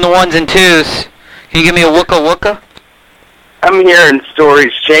 On the ones and twos. Can you give me a wooka wooka? I'm hearing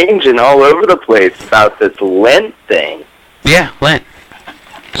stories changing all over the place about this Lent thing. Yeah, Lent.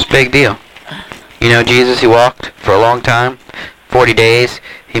 It's a big deal. You know Jesus, he walked for a long time. 40 days.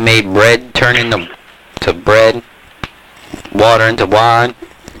 He made bread turn into bread. Water into wine.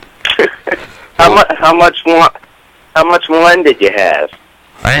 How much wine did you have?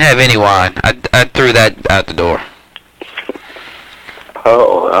 I didn't have any wine. I threw that out the door.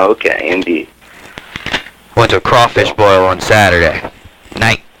 Oh, okay, indeed. Went to a crawfish boil on Saturday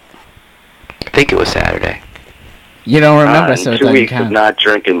night. I think it was Saturday. You don't remember, so it 2 doesn't weeks of count. not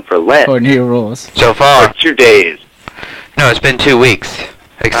drinking for Lent. Or new rules. So far. Or 2 days. No, it's been 2 weeks.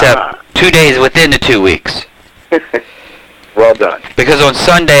 Except 2 days within the 2 weeks. Well done. Because on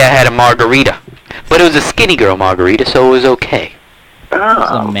Sunday I had a margarita. But it was a skinny girl margarita, so it was okay.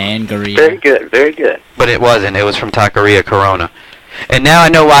 Oh, a man-garita. Very good, very good. But it wasn't. It was from Taqueria Corona. And now I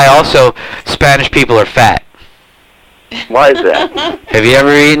know why also Spanish people are fat. Why is that? Have you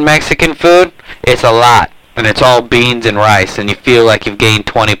ever eaten Mexican food? It's a lot. And it's all beans and rice, and you feel like you've gained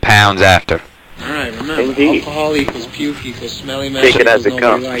 20 pounds after. Alright, remember, Indeed. alcohol equals puke equals smelly mess. Take it as it equals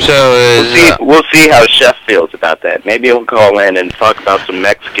comes. nobody likes So We'll see how Chef feels about that. Maybe he'll call in and talk about some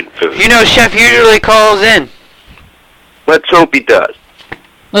Mexican food. you know, Chef usually calls in. Let's hope he does.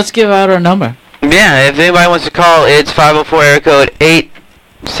 Let's give out our number. Yeah, if anybody wants to call, it's 504 area code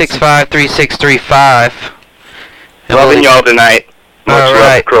 865-3635. Loving y'all tonight. Much All love,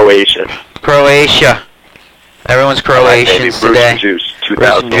 right. Croatia. Croatia. Everyone's Croatians Bruce today. and Juice, Bruce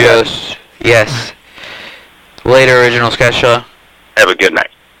and 2011. Juice. Yes. Later, original sketch show. Have a good night.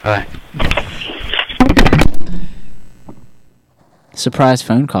 Bye. Surprise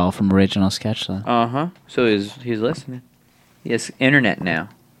phone call from Original Sketch Show. So he's listening. He has internet now.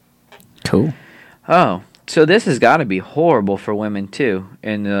 Cool. Oh, so this has got to be horrible for women too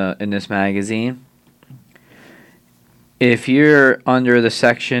in this magazine. If you're under the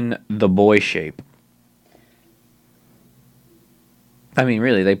section the boy shape. I mean,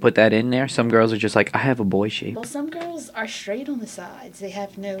 really, they put that in there? Some girls are just like, I have a boy shape. Well, some girls are straight on the sides. They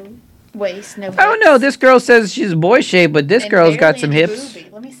have no waist, no hips. I don't know. This girl says she's boy shape, but this And girl's got barely some any hips.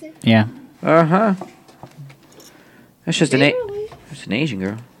 boobie. Let me see. Yeah. Uh-huh. That's just Barely. that's an Asian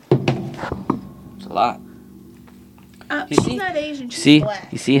girl. It's a lot. She's not Asian. She's See?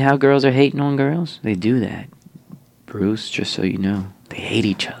 black. You see how girls are hating on girls? They do that. Bruce, just so you know, they hate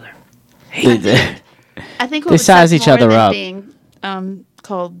each other. I think what They would size suck each more other than up. being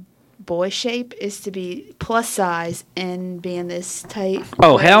called boy shape is to be plus size and being this tight.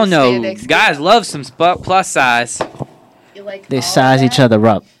 Oh, hell no. spandex. Guys love some plus size. You like They size each other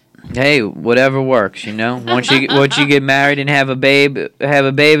up. Hey, whatever works, you know. Once you get married and have a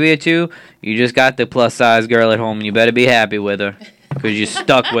baby or two, you just got the plus size girl at home, and you better be happy with her, because you're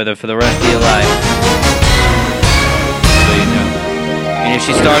stuck with her for the rest of your life. So you know. And if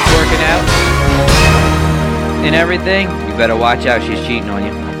she starts working out and everything, you better watch out. She's cheating on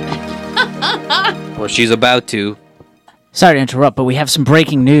you, or she's about to. Sorry to interrupt, but we have some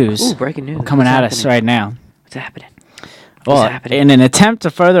breaking news. Ooh, breaking news. Coming What's at us happening? right now. What's happening? Well, happening? in an attempt to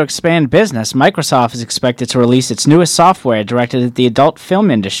further expand business, Microsoft is expected to release its newest software directed at the adult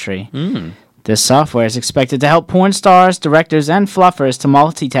film industry. This software is expected to help porn stars, directors, and fluffers to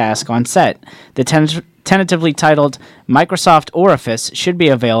multitask on set. The tentatively titled Microsoft Orifice should be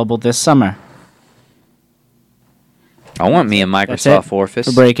available this summer. I want me a That's Microsoft it Orifice.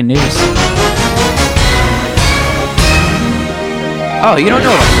 for breaking news. Oh, you don't know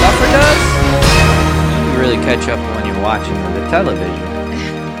what a fluffer does? You really catch up when you're watching the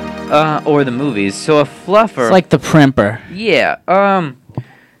television. Or the movies. So a fluffer... It's like the primper. Yeah,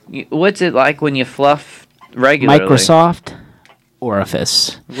 what's it like when you fluff regularly? Microsoft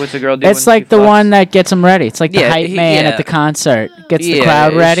Orifice. What's a girl do It's when like she the fluffs? one that gets them ready. It's like the Yeah, hype man at the concert. Gets the Yeah,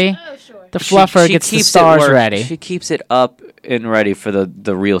 crowd she- ready. The fluffer gets the keeps it stars work- ready. She keeps it up and ready for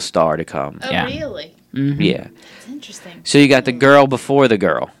the real star to come. Oh, really? Yeah. That's interesting. So you got the girl before the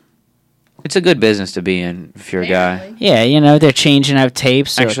girl. It's a good business to be in if you're a guy. Yeah, you know, they're changing out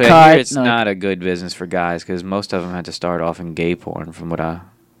tapes or Actually, cut. I hear it's like- not a good business for guys because most of them had to start off in gay porn from what I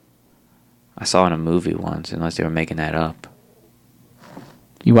saw in a movie once, unless they were making that up.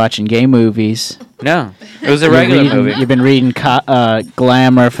 You watching gay movies? No, it was a You're regular reading- movie. You've been reading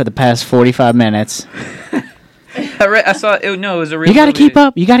Glamour for the past 45 minutes. I saw it. No, it was a real You got to movie. keep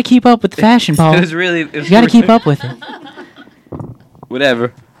up. You got to keep up with the fashion, Paul. It was really. It was You got to really- keep up with it.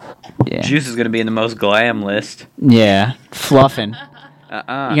 Whatever. Yeah. Juice is gonna be in the most glam list. Yeah, fluffing. You're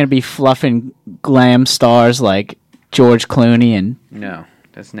gonna be fluffing glam stars like George Clooney and No,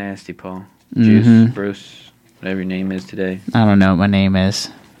 that's nasty, Paul. Mhm. Juice, Bruce, whatever your name is today. I don't know what my name is.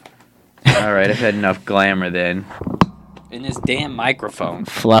 All right, I've had enough glamour then. In this damn microphone.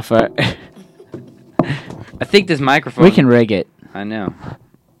 Fluffer. I think this microphone. We can rig it. I know.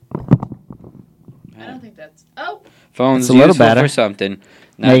 I don't think that's. Oh. Phone's It's a little useful better. for something.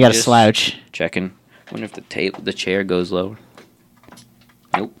 Now not you gotta just slouch. Checking. Wonder if the chair goes lower.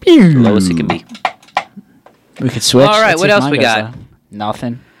 Nope. Pew. Lowest it can be. We could switch. All right, Let's what see if else mine we goes got? low.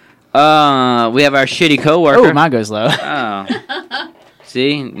 Nothing. We have our shitty coworker. Oh, mine goes low. Oh.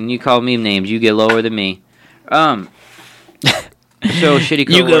 See? And you call me names. You get lower than me. So shitty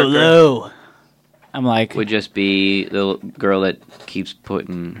coworker. You go low. I'm like, Would just be the girl that keeps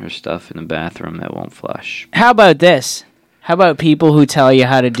putting her stuff in the bathroom that won't flush. how about this? How about people who tell you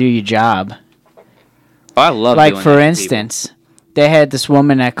how to do your job? Oh, I love Like, doing for that to instance, they had this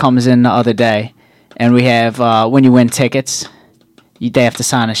woman that comes in the other day, and we have when you win tickets, they have to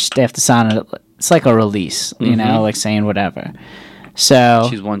sign a. It's like a release, you know, Mhm. like saying whatever. So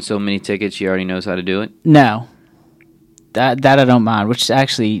She's won so many tickets, she already knows how to do it. no, that I don't mind. Which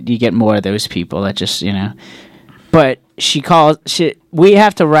actually, you get more of those people that just But we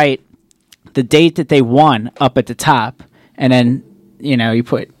have to write the date that they won up at the top, and then I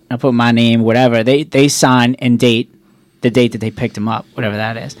put my name, whatever. They sign and date the date that they picked them up, whatever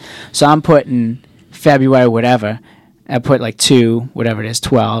that is. So I'm putting February, whatever. I put like 2, whatever it is,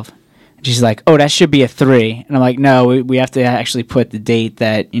 12. And she's like, oh, that should be a 3. And I'm like, no, we have to actually put the date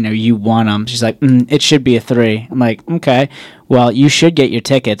that, you won them. She's like, it should be a 3. I'm like, okay, well, you should get your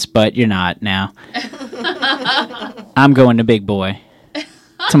tickets, but you're not now. I'm going to Big Boy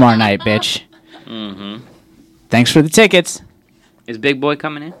tomorrow night, bitch. Mm-hmm. Thanks for the tickets. Is Big Boy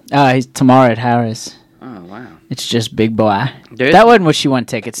coming in? He's tomorrow at Harris. Oh, wow. It's just Big Boy. There's- That wasn't what she won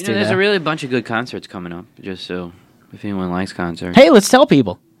tickets to. There's though. a really bunch of good concerts coming up, just so if anyone likes concerts. Hey, let's tell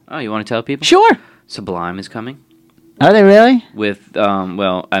people. Oh, you want to tell people? Sure. Sublime is coming. Are they really? With,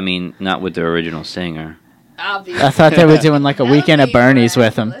 not with the original singer. I'll be. I thought they were doing like a weekend at Bernie's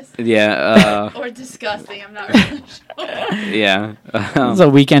with him. Yeah. Or disgusting. I'm not really sure. Yeah. It was a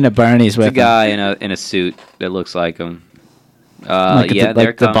weekend at Bernie's with It's a guy in a suit that looks like him. Like Yeah, the, they're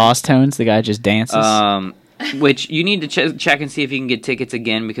like the coming. Boss Tones, the guy just dances. Which you need to check and see if you can get tickets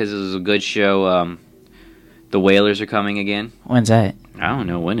again because it was a good show. The Whalers are coming again. When's that? I don't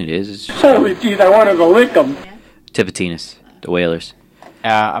know when it is. It's Holy jeez, I wanted to lick them. Tipitinas, the Whalers.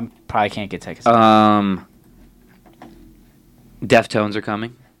 I probably can't get tickets. Deftones are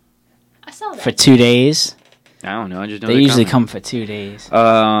coming. I saw that. For 2 days. I don't know. I just know They they're usually coming. come for 2 days.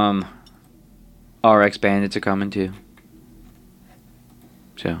 RX Bandits are coming too.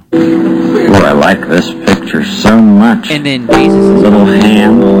 So. Boy, I like this picture so much. And then Jesus is little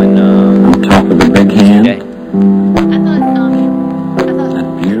hand on top of the big hand.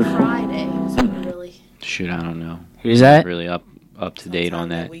 Beautiful. Friday was really. Shoot, I don't know. Who's that? Really up to date on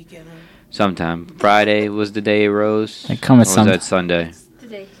that. Sometime Friday was the day it rose. They come or at was some- that Sunday? The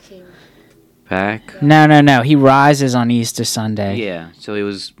day he came. Back. No. He rises on Easter Sunday. Yeah. So he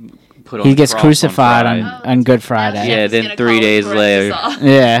was put on. He the gets cross crucified on, on Good Friday. Yeah. Then 3 days later.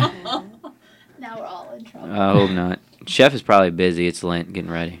 Yeah. Now we're all in trouble. I hope not. Chef is probably busy. It's Lent,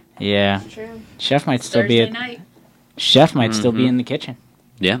 getting ready. Yeah. True. Chef might still Thursday be night. Chef might still be Mhm. in the kitchen.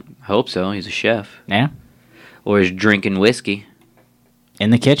 Yeah, I hope so. He's a chef. Yeah. Or he's drinking whiskey. In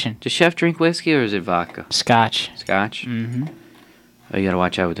the kitchen. Does Chef drink whiskey or is it vodka? Scotch. Scotch? Mm-hmm. Oh, you gotta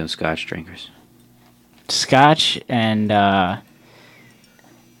watch out with those Scotch drinkers. Scotch and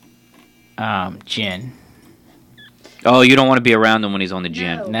gin. Oh, you don't want to be around him when he's on the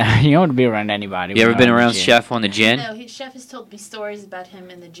gin. No, you don't want to be around anybody. You ever when been they're on the around gin. Chef on the gin? No, Chef has told me stories about him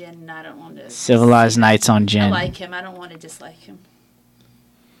in the gin, and I don't want to. Civilized nights on gin. I like him. I don't want to dislike him.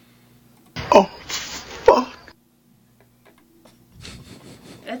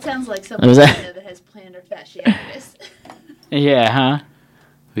 That sounds like someone Was I that- know that has plantar fasciitis. Yeah, huh?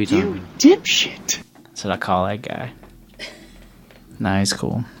 Who you talking dipshit. That's what I call that guy. Nah, he's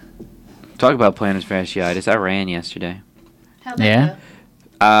cool. Talk about plantar fasciitis. I ran yesterday. How'd that Yeah?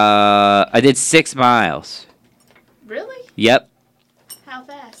 go? I did 6 miles. Really? Yep. How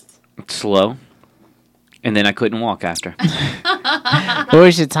fast? Slow. And then I couldn't walk after. What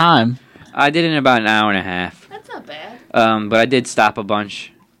was your time? I did it in about an hour and a half. That's not bad. But I did stop a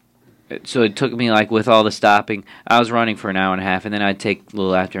bunch. So it took me, like, with all the stopping, I was running for an hour and a half, and then I'd take a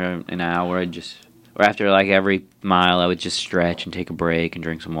little after an hour, or after, like, every mile, I would just stretch and take a break and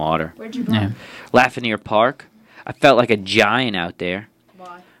drink some water. Where'd you run? Lafayette Park. I felt like a giant out there.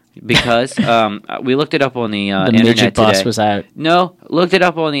 Why? Because we looked it up on the The internet midget bus today. was out. No, looked it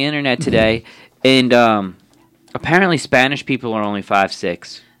up on the internet today, and apparently Spanish people are only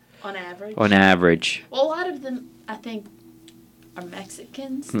 5'6". On average? On average. Well, a lot of them, I think, are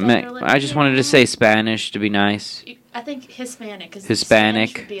Mexicans. that are living I just here wanted to now. say Spanish to be nice. I think Hispanic, because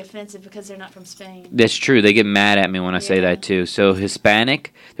Hispanic. Spanish would be offensive because they're not from Spain. That's true. They get mad at me when I say that too. So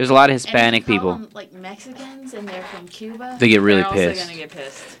Hispanic, there's a lot of Hispanic and if you call people. them, like Mexicans and they're from Cuba, They get really they're pissed. also going to get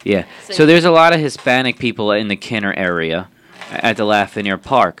pissed. Yeah. So there's a lot of Hispanic people in the Kinner area at the Lafayette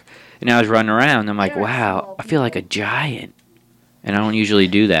Park. And I was running around. I'm like, wow, I feel like a giant. And I don't usually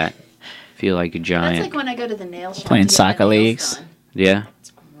do that. Feel like a That's giant. like when I go to the nail shop. Playing to get my soccer nails leagues. done. Yeah.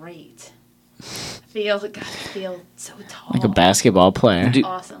 Great. I feel so tall. Like a basketball player.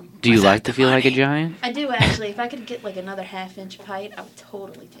 Awesome. Do you like to feel like a giant? I do actually. If I could get like another half-inch of height, I would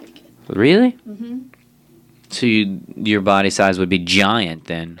totally take it. Really? Mm-hmm. So your body size would be giant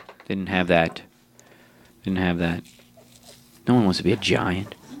then. Didn't have that. No one wants to be a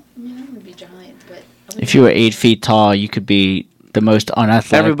giant. I mean, I'm gonna be giant, but If you were 8 feet tall, you could be the most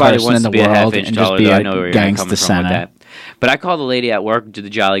unathletic Everybody person wants in the to be a half world inch and just taller. be Though. a I know where you're coming gangster from center. with that. But I call the lady at work to the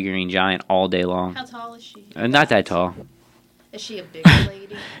Jolly Green Giant all day long. how tall is she? Not that tall. Is she a bigger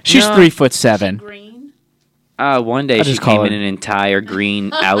lady? She's No. 3'7". Green? One day I'll she just call came in her- an entire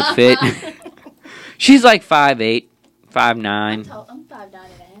green outfit. She's like 5'8", 5'9". I'm 5'9" and a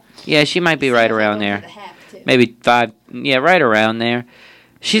half. Yeah, she might be right around there. Maybe 5. Yeah, right around there.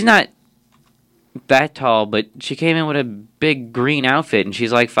 She's not that tall, but she came in with a big green outfit, and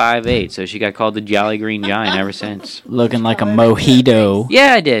she's like 5'8", so she got called the Jolly Green Giant ever since. Looking like a mojito.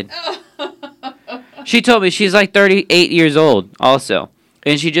 Yeah, I did. She told me she's like 38 years old also.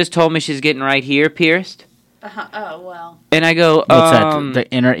 And she just told me she's getting right here pierced. Oh, well. And I go, What's that? The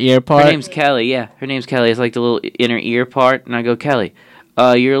inner ear part? Her name's Kelly, yeah. Her name's Kelly. It's like the little inner ear part. And I go, Kelly,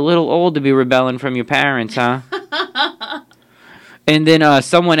 you're a little old to be rebelling from your parents, huh? And then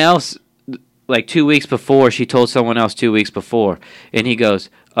someone else, like 2 weeks before, she told someone else 2 weeks before. And he goes,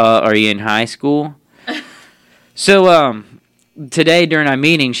 are you in high school? So today during our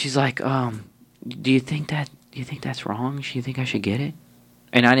meeting, she's like, Do you think that's wrong? Do you think I should get it?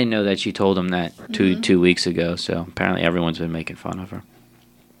 And I didn't know that she told him that two weeks ago. So apparently everyone's been making fun of her.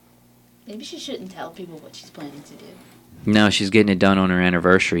 Maybe she shouldn't tell people what she's planning to do. No, she's getting it done on her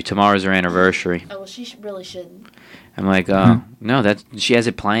anniversary. Tomorrow's her anniversary. Oh well, she really shouldn't. I'm like, no, she has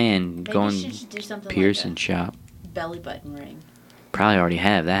it planned. Maybe Going she should do something piercing like a shop. belly button ring. Probably already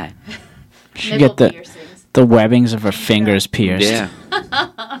have that. She get the webbings of her fingers pierced. Yeah.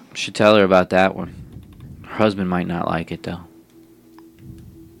 Should tell her about that one. Her husband might not like it though.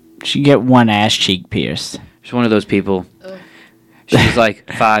 She get one ass cheek pierced. She's one of those people. She's like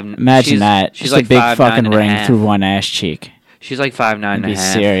 5. Imagine that. She's Just like a big 5'9" fucking and a ring half. through one ass cheek. She's like 5'9" and a Be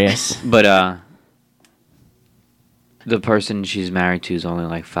half. serious. But the person she's married to is only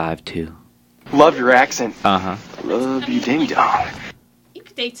like 5'2". Love your accent. Uh-huh. Love you, ding dong. You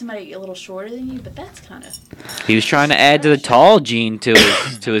could date somebody a little shorter than you, but that's kind of. He was trying to add to the tall gene to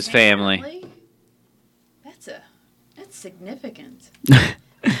his family. That's significant.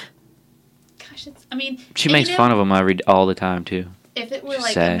 Gosh, I mean. She makes fun of him all the time too. If it were She's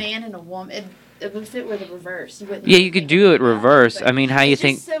like sad. a man and a woman, if it were the reverse, you wouldn't. Yeah, you could do it reverse. I mean, how you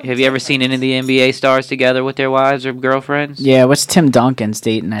think? Have you ever seen any of the NBA stars together with their wives or girlfriends? Yeah, what's Tim Duncan's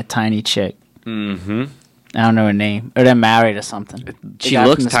dating that tiny chick? Mm-hmm. I don't know her name. Or they're married or something. The She guy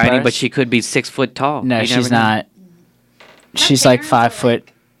looks from the tiny, Spurs? but she could be 6 foot tall. No, You she's never know. not. She's like 5 foot.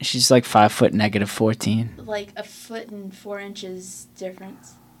 She's like 5 foot -14. Like a foot and 4 inches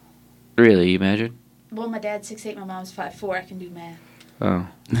difference. Really, you imagine? Well, my dad's 6'8", my mom's 5'4". I can do math. Oh.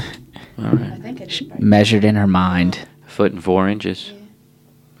 All right. I think I did right. Measured in her mind. 1 foot 4 inches.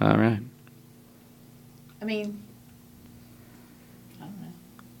 All right. I mean, I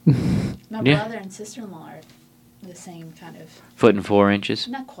don't know. My Yeah. brother and sister-in-law are the same kind of. 1 foot 4 inches.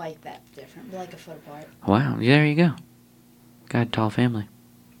 Not quite that different, but like a foot apart. Wow. Yeah, there you go. Got a tall family.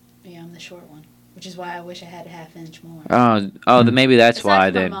 Yeah, I'm the short one, which is why I wish I had a half-inch more. Maybe that's Besides why my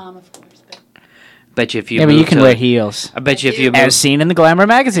then. mom, of course. Bet you if you Yeah, but you moved can to- wear heels. I bet you if you As moved, seen in the Glamour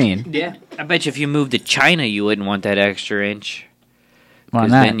magazine. Yeah. I bet you if you moved to China, you wouldn't want that extra inch. Why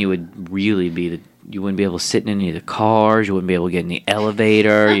Because not? then you would really you wouldn't be able to sit in any of the cars. You wouldn't be able to get in the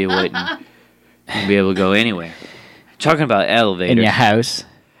elevator. You wouldn't be able to go anywhere. Talking about elevators. In your house.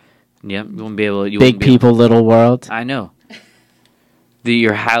 Yep. You wouldn't be able. You Big wouldn't be people, little world. I know.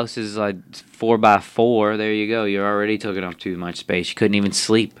 Your house is like 4x4. There you go. You're already taking up too much space. You couldn't even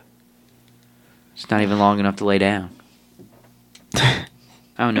sleep. It's not even long enough to lay down. I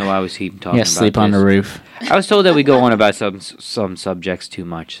don't know why I was talking about sleep on this. the roof. I was told that we go on about some subjects too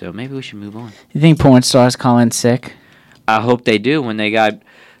much, so maybe we should move on. You think porn stars call in sick? I hope they do when they got,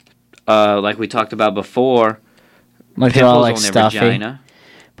 like we talked about before, Like they're all pimples like on their stuffy. vagina.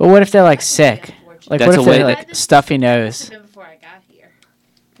 But what if they're like sick? Like That's what a if way they're that- like stuffy nose?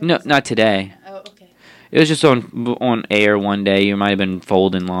 No, not today. Oh, okay. It was just on air one day. You might have been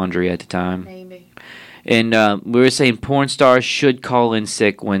folding laundry at the time. Maybe. And we were saying porn stars should call in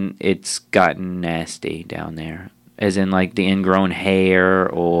sick when it's gotten nasty down there, as in like the ingrown hair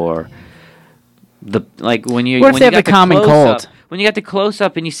or the when you. What if when they you have got the common close-up- cold? When you got the close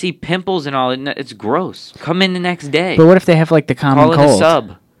up and you see pimples and all, it's gross. Come in the next day. But what if they have like the common Call it cold? a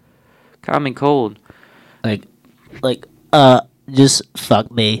sub. Common cold. Like, just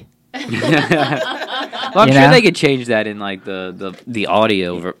fuck me. Well, I'm You sure know? they could change that in like the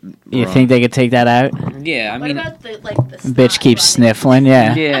audio. You think they could take that out? Yeah, I mean, What about the Bitch keeps sniffling,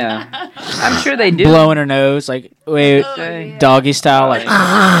 yeah. yeah, I'm sure they do. Blowing her nose, like, wait, doggy style, like,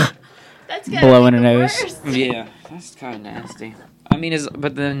 blowing her nose. Yeah, that's kind of nasty. I mean,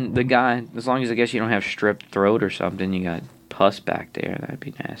 but then the guy, as long as I guess you don't have strep throat or something, you got pus back there. That'd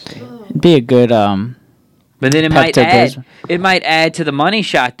be nasty. It'd be a good, But then Pepto-Bismol. it might add to the money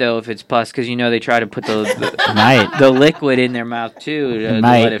shot though if it's pus, because they try to put the Might. the liquid in their mouth too to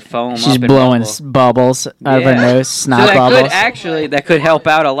Might. let it foam She's up and blowing bubble. bubbles out of her Yeah. nose, So snot that bubbles. that could help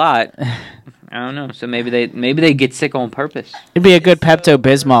out a lot. I don't know. So maybe they get sick on purpose. It'd be a good Pepto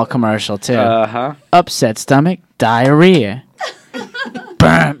Bismol commercial too. Uh-huh. Upset stomach, diarrhea.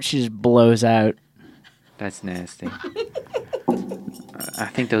 Bam! She just blows out. That's nasty. I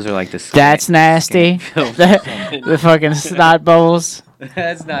think those are like the. That's nasty. the fucking snot bubbles.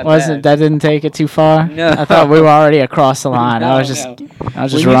 That's not Wasn't bad. that didn't take it too far? No. I thought we were already across the line. I was just No. I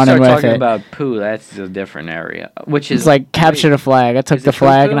was just When you running start with talking it. about poo, that's a different area. Which is It's like capture the flag. I took Is the it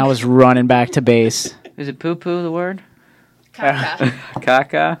flag poo-poo? and I was running back to base. Is it poo poo the word? Caca.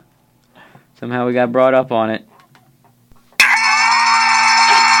 Caca. Somehow we got brought up on it.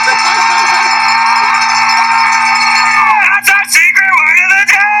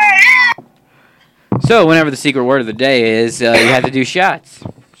 So whenever the secret word of the day is, you have to do shots.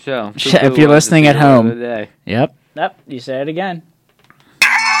 So, If you're listening at home. Yep. Yep. You say it again.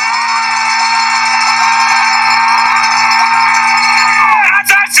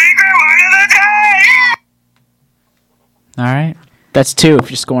 All right. That's 2 if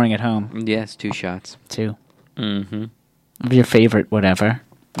you're scoring at home. Yes, 2 shots. 2. Mm-hmm. Of your favorite whatever.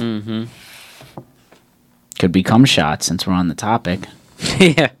 Mm-hmm. Could become shots since we're on the topic.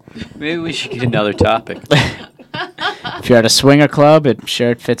 Yeah. Maybe we should get another topic. If you're at a swinger club, it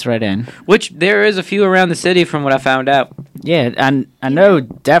fits right in. Which there is a few around the city from what I found out. Yeah, I know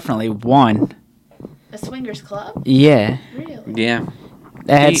definitely one. A swingers club? Yeah. Really? Yeah.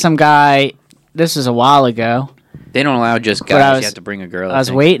 I had some guy, this was a while ago. They don't allow just guys. You have to bring a girl. I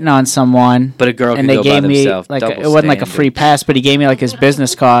was waiting on someone. But a girl and could they go gave by me themselves. like Double it wasn't like a standard. free pass, but he gave me like his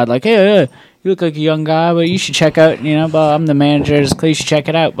business card. Like, hey, you look like a young guy, but you should check out. You know, Bob, I'm the manager. You should check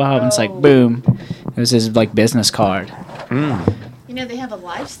it out, Bob. And it's like, boom, it was his like business card. You know, they have a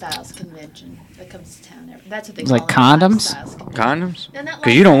lifestyles convention that comes to town. That's what they Like call it. condoms? Condoms? No, not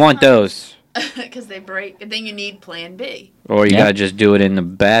Because you don't want those. Because they break, and then you need Plan B. Or you gotta just do it in the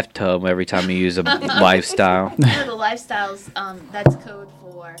bathtub every time you use a lifestyle. No, the lifestyles, that's code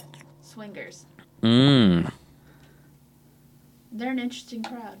for swingers. Mm. They're an interesting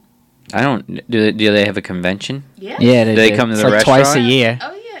crowd. I don't. Do they have a convention? Yes. Yeah, Do they come to it's the like restaurant? twice a year.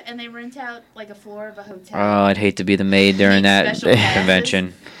 Oh, yeah, and they rent out, like, a floor of a hotel. Oh, I'd hate to be the maid during that Special passes.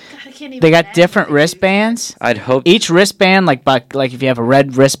 convention. I can't even They got imagine. different wristbands. I'd hope Each wristband, like if you have a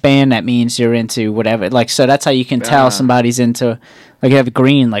red wristband, that means you're into whatever. Like, so that's how you can tell somebody's into. Like, you have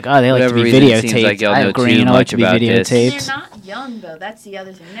green, like, oh, they like to Whatever be reason, it seems videotaped. like y'all I know have too green, I like much to be about this. videotaped. They're not young, though. That's the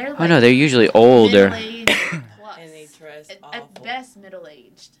other thing. They're, like, Oh no, they're usually older. middle-aged plus. And they dress At best,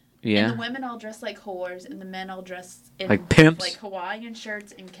 middle-aged. Yeah. And the women all dress like whores, and the men all dress in Like pimps? like Hawaiian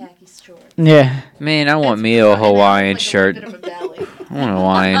shirts and khaki shorts. Yeah. Man, I want me a Hawaiian shirt. Bit of a belly. I want a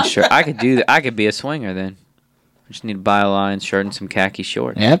Hawaiian shirt. I could do that. I could be a swinger then. I just need to buy a Hawaiian shirt and some khaki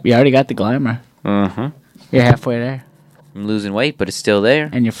shorts. Yep, you already got the glamour. Uh-huh. You're halfway there. I'm losing weight, but it's still there.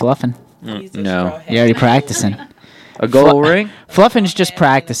 And you're fluffing. No. You're already practicing. A gold ring? Fluffing's just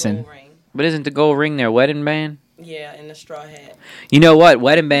practicing. But isn't the gold ring their wedding band? Yeah, and the straw hat. You know what?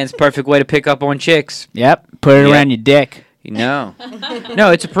 Wedding band's perfect way to pick up on chicks. Yep, put it Yep. around your dick. No.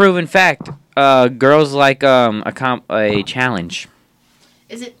 No, it's a proven fact. Girls like a challenge.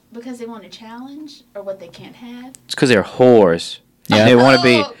 Is it because they want a challenge or what they can't have? It's because they're whores. Yeah. They want to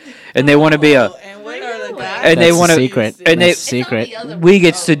be, and they want to be a, And what are the guys? and they That's want the to, secret. and they, That's the secret. we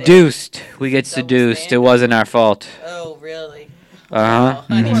get seduced. We get seduced. It wasn't our fault. Oh, really? Uh-huh.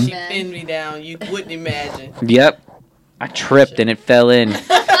 Oh, honey, Mhm. she pinned me down. You wouldn't imagine. Yep. I tripped and it fell in.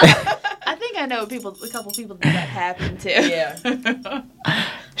 I think I know a couple people that happened to. Yeah.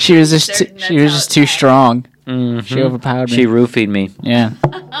 She was just too strong. Mhm. She overpowered me. She roofied me. Yeah.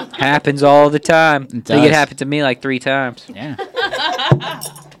 Happens all the time. I think does. it happened to me like 3 times. Yeah.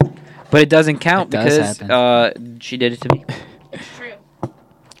 But it doesn't count It does because she did it to me. It's true.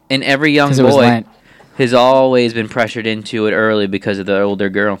 And every young 'Cause it was boy Lent. has always been pressured into it early because of the older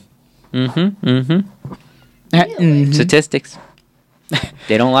girl. Mm-hmm. Mm-hmm. Mhm. Statistics.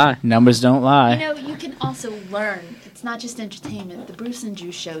 They don't lie. Numbers don't lie. You know, you can also learn. It's not just entertainment. The Bruce and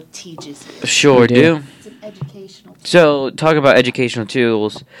Juice show teaches you. Sure do. It's an educational. So, talk about educational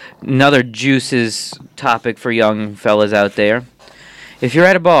tools. Another juices topic for young fellas out there. If you're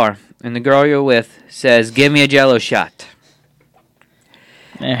at a bar and the girl you're with says, "Give me a Jello shot,"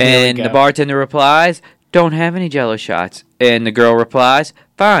 Yeah, here we and the go. bartender replies, "Don't have any Jello shots," and the girl replies,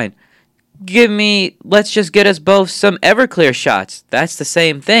 "Fine. Let's just get us both some Everclear shots. That's the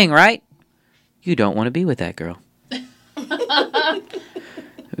same thing, right?" You don't want to be with that girl.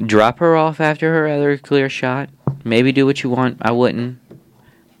 Drop her off after her Everclear shot. Maybe do what you want. I wouldn't.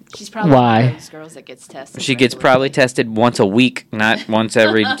 She's probably Why? one of those girls that gets tested. She gets probably tested once a week, not once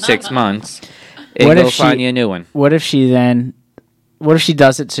every 6 months. And What go if find she- you a new one. What if she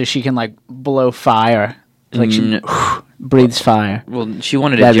does it so she can like blow fire? Like she breathes fire. Well, she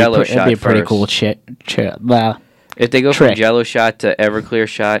wanted a That'd Jello be shot That'd be a pretty first. cool shit. Well, If they go trick. from Jello shot to Everclear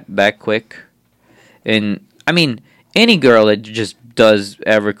shot that quick, and I mean any girl that just does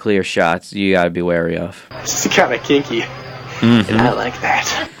Everclear shots, you gotta be wary of. It's kind of kinky. Mhm. And I like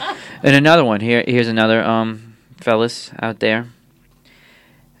that. And another one here's another fellas out there.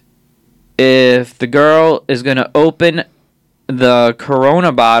 If the girl is gonna open the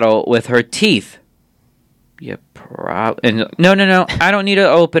Corona bottle with her teeth, no, I don't need an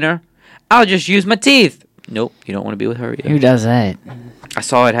opener. I'll just use my teeth. Nope, you don't want to be with her either. who does that? I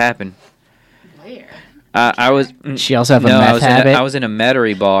saw it happen. Where? I was. She also have a no, meth habit. I was in a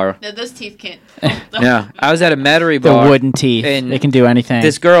Metairie bar. No, those teeth can't. No, I was at a Metairie The bar. wooden teeth. and They can do anything.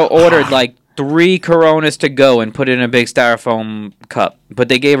 This girl ordered like 3 Coronas to go and put it in a big styrofoam cup, but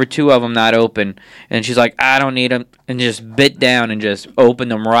they gave her 2 of them not open, and she's like, "I don't need them," and just bit down and just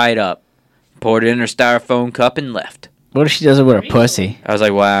opened them right up, poured it in her styrofoam cup, and left. What if she does it with her pussy? I was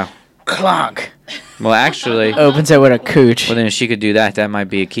like, "Wow." Clunk. Well, actually, Opens it with a cooch. well then if she could do that, that might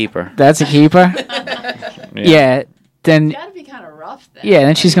be a keeper. That's a keeper. Yeah. Then. Gotta be kind of rough. Then. Yeah.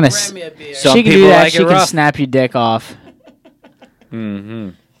 Then she's gonna. Grab me a beer. Some She can do people that. like She it can rough. snap your dick off. Mm-hmm.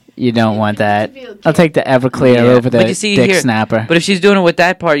 You don't want that. I'll take the Everclear Yeah, over the but you see dick here- snapper. But if she's doing it with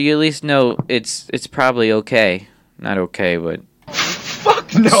that part, you at least know it's probably okay. Not okay, but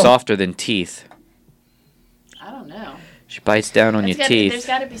softer than teeth. I don't know. She bites down on your There's teeth.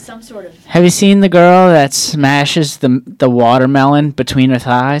 got to be some sort of. Have you seen the girl that smashes the watermelon between her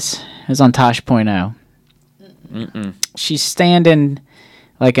thighs? It was on Tosh.0. Mm-mm. She's standing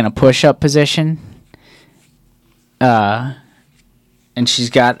like in a push-up position. And she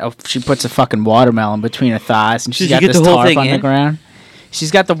puts a fucking watermelon between her thighs, and she's Did you got get this the whole tarp thing on the in? ground.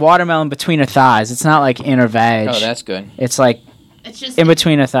 She's got the watermelon between her thighs. It's not like in her vag. Oh, that's good. It's like It's just in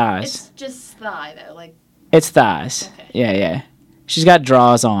between her thighs. It's just thigh though, like. It's thighs. Yeah, yeah. She's got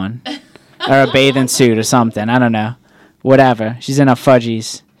drawers on. Or a bathing suit or something. I don't know. Whatever. She's in her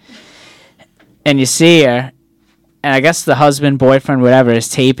fudgies. And you see her, and I guess the husband, boyfriend, whatever, is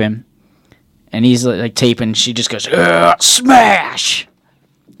taping. And he's like taping. She just goes, "Ugh, smash!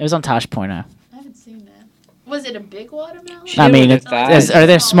 It was on Tosh.0. I haven't seen that. Was it a big watermelon? I mean, with her thighs. are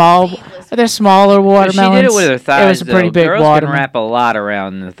there smaller watermelons? She did it with her thighs. It was a pretty though. big Girls watermelon. can wrap a lot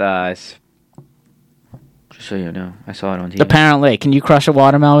around the thighs. Just so you know, I saw it on TV. Apparently, can you crush a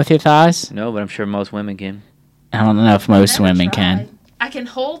watermelon with your thighs? No, but I'm sure most women can. I don't know if most women can. I can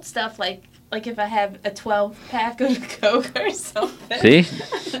hold stuff like if I have a 12-pack of Coke or something. See?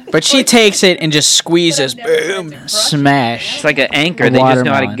 But she takes it and just squeezes, boom, smash. It's like an anchor. They just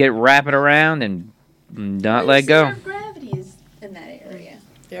know how to wrap it around and not let go. Gravity is in that area.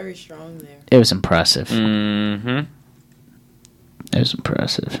 Very strong there. It was impressive. Mm-hmm. It was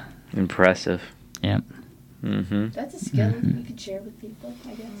impressive. Impressive. Yep. Mm-hmm. That's a skill you could share with people,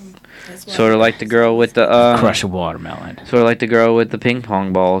 I guess. Sort of like the girl with the crush a watermelon. Sort of like the girl with the ping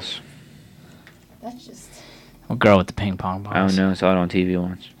pong balls. That's just. A girl with the ping pong balls. I don't know. I saw it on TV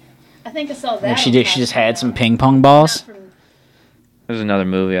once. I think I saw that. What she did? She just had some ping pong balls. There's another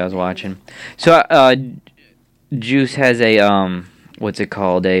movie I was watching. So, Juice has a what's it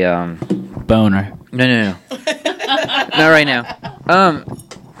called? A boner. No. Not right now.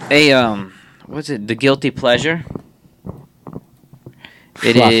 What's it? The guilty pleasure.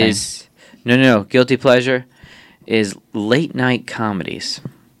 It Fluffing. is. No. Guilty pleasure is late night comedies.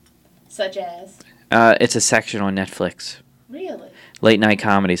 Such as. It's a section on Netflix. Really? Late night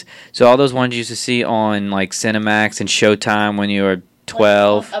comedies. So all those ones you used to see on like Cinemax and Showtime when you were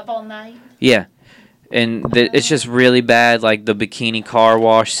 12. Up all night. Yeah. And it's just really bad, like the Bikini Car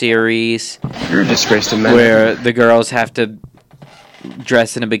Wash series. You're a disgrace to men. Where the girls have to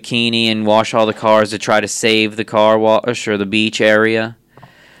dress in a bikini and wash all the cars to try to save the car wash or the beach area.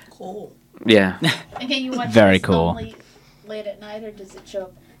 Cool. Yeah. And can you watch Very this cool. only late at night, or does it show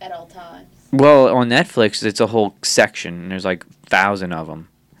up at all times? Well, on Netflix, it's a whole section. And there's like 1,000 of them.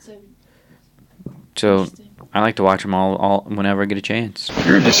 So I like to watch them all whenever I get a chance.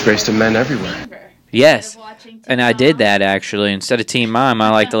 You're a disgrace to men everywhere. Yes. And I did that, actually. Instead of Teen Mom, I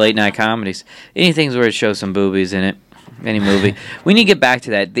like the late night comedies. Anything where it shows some boobies in it. Any movie. We need to get back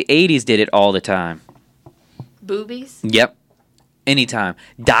to that. The 80s did it all the time. Boobies? Yep. Anytime.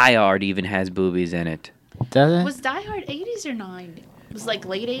 Die Hard even has boobies in it. Does Was Die Hard 80s or 90s? It was like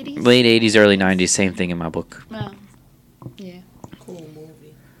late 80s? Late 80s, early 90s, same thing in my book. Oh. Yeah. Cool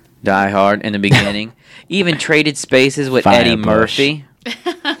movie. Die Hard in the beginning. Even Traded Spaces with Eddie Firebush. Murphy.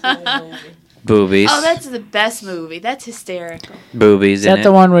 Boobies. Oh, that's the best movie. That's hysterical. Boobies Is in that it.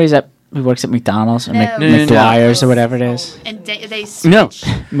 the one where he works at McDonald's or No. McDwyer's or whatever it is? And they No.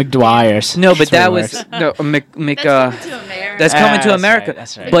 McDwyer's. No, but That's where that he was works. no That's Ah, coming to that's America. right,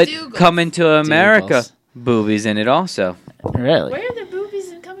 that's right. But Coming to America, Douglas. boobies in it also. Really? Where are the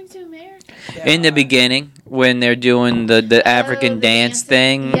boobies in Coming to America? In the beginning, when they're doing the African dance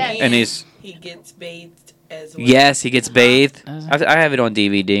thing, Yes. and he's He gets bathed as well. yes, he gets bathed. I have it on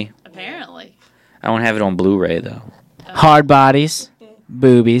DVD. Apparently. I don't have it on Blu-ray though. Hard Bodies.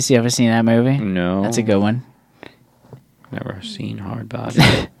 Boobies. You ever seen that movie? No, That's a good one. Never seen Hard Body.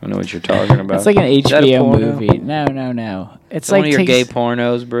 I don't know what you're talking about. It's like an Is that a HBO porno? movie. No. It's It's like one of your gay takes-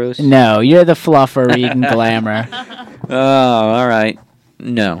 pornos, Bruce. No, you're the fluffer reading Glamour. Oh, all right.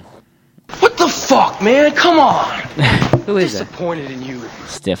 No. What the fuck, man? Come on. Who is that? Disappointed in you.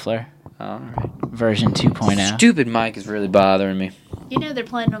 Stifler. All right. Version 2.0. Stupid mic is really bothering me. You know they're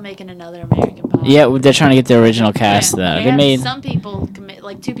planning on making another American Pie. Yeah, they're trying to get the original cast though. They They have made some people commit,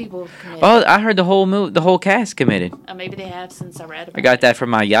 like 2 people have committed. Oh, I heard the whole cast committed. Maybe they have since I read about I got that from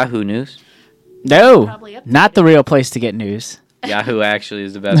my Yahoo News. no, not the real place to get news. Yahoo actually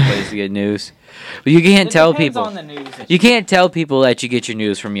is the best place to get news. But you can't tell people. You can't tell people that you get your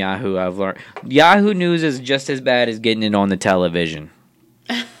news from Yahoo. I've learned Yahoo News is just as bad as getting it on the television.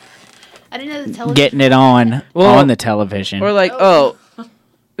 I didn't know the television. Getting it on the television. Or like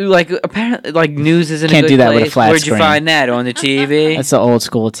like apparently like news isn't Can't a good do that place. with a flat Where'd screen. you find that on the TV? That's the old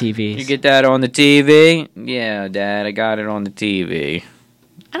school TV. You get that on the TV? Yeah, Dad, I got it on the TV.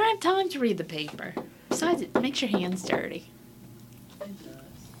 I don't have time to read the paper. Besides, it makes your hands dirty.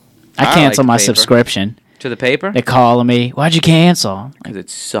 I I cancel like my paper. subscription. To the paper? They calling me. Why'd you cancel? Because it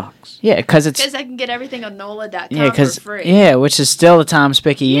sucks. Yeah, because it's Because I can get everything on NOLA.com yeah, for free. yeah, which is still the Tom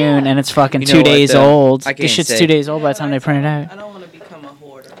Spickyune, and it's fucking You know 2 what, days though? old. I This can't shit's say- 2 days old by the time they print it out. I don't want to become a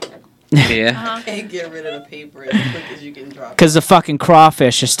hoarder. Yeah. And get rid of the paper as quick as you can drop it. Because the fucking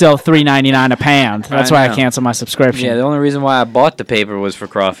crawfish is still $3.99 a pound. That's why I know. cancel my subscription. Yeah, the only reason why I bought the paper was for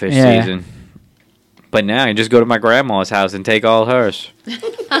crawfish Yeah. season. But now I just go to my grandma's house and take all hers.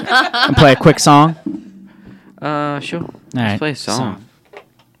 And play a quick song. Sure. All Let's right, play a song.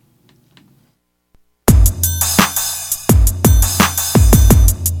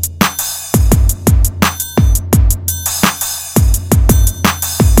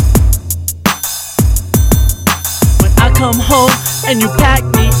 When I come home and you pack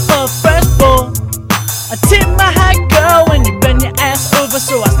me a fresh bowl, I tip my hat, girl, when you bend your ass over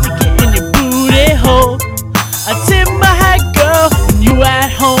so I stick it in your booty hole. I tip my hat, girl, when you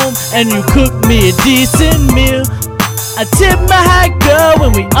at home and you cook me a decent meal. I tip my hat, girl,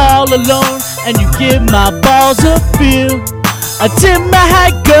 when we all alone and you give my balls a feel. I tip my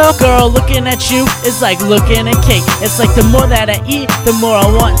hat, girl, looking at you is like looking at cake. It's like the more that I eat, the more I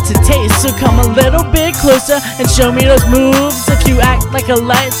want to taste. So come a little bit closer and show me those moves. If you act like a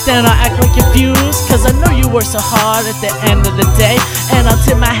light, then I'll act like a fuse. Cause I know you work so hard at the end of the day. And I'll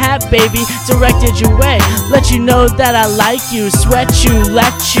tip my hat, baby, directed your way. Let you know that I like you, sweat you,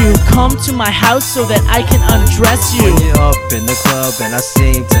 let you come to my house so that I can undress you. When you're up in the club and I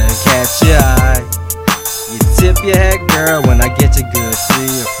seem to catch your eye, you tip your head, girl, when I get you good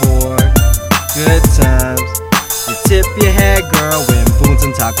 3 or 4 good times. You tip your head, girl, when Boone's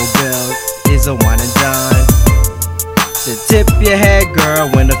and Taco Bell is a wine and dine. So tip your head, girl,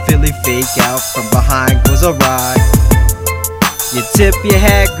 when the Philly fake out from behind goes awry. You tip your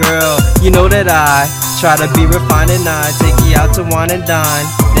head, girl, you know that I try to be refined and I take you out to wine and dine.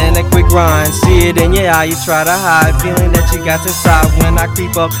 Then a quick rhyme, see it in your eye, you try to hide, feeling that you got inside when I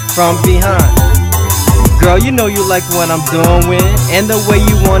creep up from behind. Girl, you know you like what I'm doing, and the way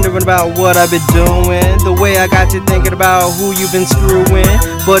you wondering about what I've been doing, the way I got you thinking about who you've been screwing.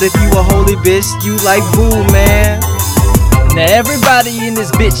 But if you a holy bitch, you like boo, man. Now everybody in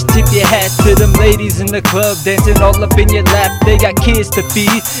this bitch, tip your hat to them ladies in the club dancing all up in your lap. They got kids to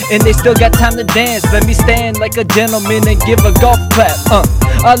feed and they still got time to dance. Let me stand like a gentleman and give a golf clap.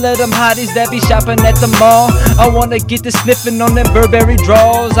 I let them hotties that be shopping at the mall. I wanna get to sniffing on them Burberry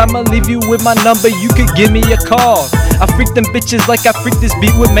draws. I'ma leave you with my number, you could give me a call. I freak them bitches like I freak this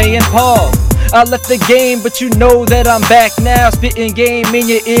beat with May and Paul. I left the game, but you know that I'm back now. Spitting game in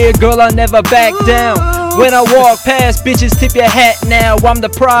your ear, girl, I never back down. When I walk past, bitches tip your hat now. I'm the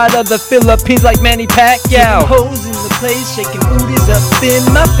pride of the Philippines like Manny Pacquiao. Hoes in the place, shaking booties up in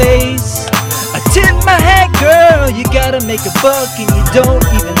my face. I tip my hat, girl, you gotta make a buck and you don't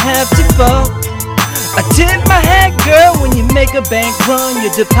even have to fuck. I tip my hat, girl, when you make a bank run,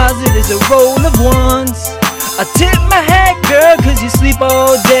 your deposit is a roll of ones. I tip my hat, girl, cause you sleep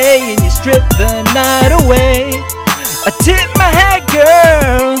all day and you strip the night away. I tip my hat,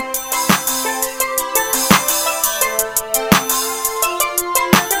 girl.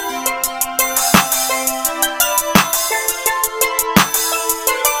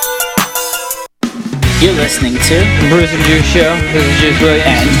 You're listening to Bruce and Juice Show. This is Juice Williams.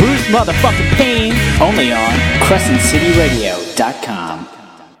 And Bruce motherfucking Payne, only on CrescentCityRadio.com.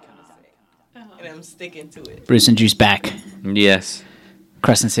 And I'm sticking to it. Bruce and Juice back. Yes.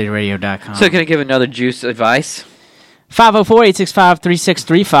 CrescentCityRadio.com. So can I give another juice advice?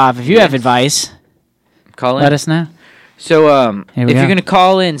 504-865-3635. If you have advice, Call in. let us know. So Here if we you're go. gonna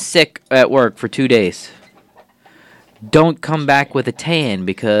call in sick at work for 2 days, don't come back with a tan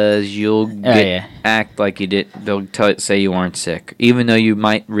because you'll act like you did. They'll say you aren't sick, even though you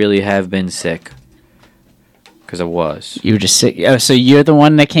might really have been sick. because I was. You were just sick. Oh, so you're the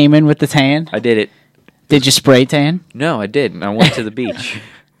one that came in with the tan? I did it. Did you spray tan? No, I didn't. I went to the beach.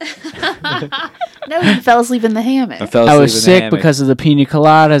 No, you fell asleep in the hammock. I was sick because of the pina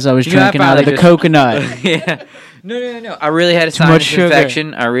coladas I was drinking out of the coconut. Yeah. No. I really had a Too much sinus sugar.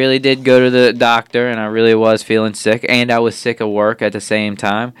 infection. I really did go to the doctor, and I really was feeling sick. And I was sick of work at the same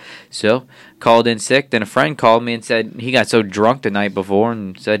time. So, called in sick. Then a friend called me and said he got so drunk the night before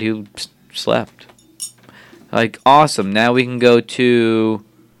and said he slept. Like, awesome. Now we can go to...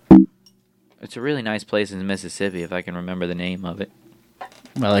 It's a really nice place in Mississippi, if I can remember the name of it.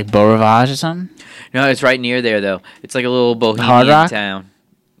 Well, like Beau Rivage or something? No, it's right near there, though. It's like a little Hard bohemian Rock? town.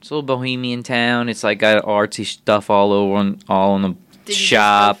 It's a little bohemian town. It's like got artsy stuff all over, all in the Did you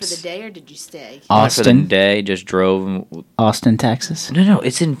shops. just go for the day or did you stay? I went for the Austin? day, just drove. Austin, Texas. No,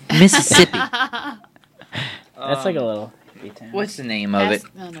 it's in Mississippi. That's like a little... What's the name of it?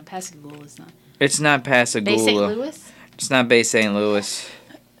 No, Pascagoula is not. It's not Pascagoula. Bay St. Louis? It's not Bay St. Louis.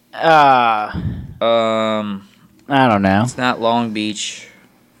 I don't know. It's not Long Beach.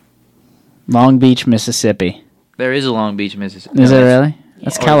 Long Beach, Mississippi. There is a Long Beach, Mississippi. Is it really? That's Or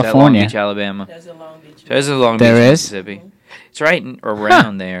is that California. Long Beach, Alabama. There's a Long Beach. There's a Long There Beach, is? Mississippi. It's right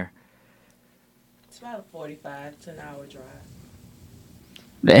around there. It's about a 45 to an hour drive.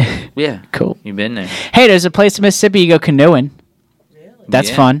 Yeah. Cool. You've been there. Hey, there's a place in Mississippi you go canoeing. Really? That's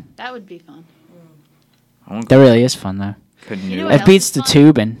Yeah. fun. That would be fun. That really is fun, though. Couldn't You do know it. what It beats the else is fun?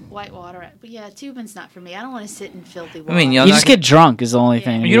 tubing. Whitewater. But yeah, tubing's not for me. I don't want to sit in filthy water. I mean, You just get drunk is the only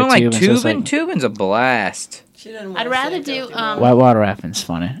thing. You don't like tubing, so it's tubing? Tubing's a blast. I'd rather do Whitewater rafting's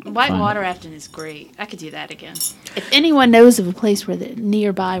funny. white Fun. water rafting is great. I could do that again. If anyone knows of a place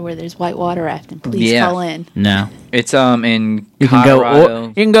nearby where there's white water rafting, please Yeah. call in. No. It's in You can Colorado. go.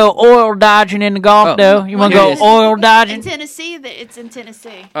 You can go oil dodging in the Gulf, Oh, though. You want to here go it is. oil In dodging? Tennessee, it's in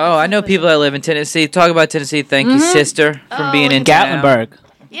Tennessee. Oh, I know people that live in Tennessee. Talk about Tennessee. Thank you, Mhm. sister, from Oh, being in Gatlinburg.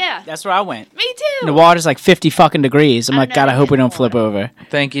 Yeah. That's where I went. Me too. The water's like 50 fucking degrees. I'm like, God, I hope we don't flip over.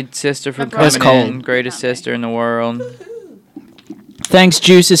 Thank you, sister, for It's coming cold. in. Greatest sister in the world. Thanks,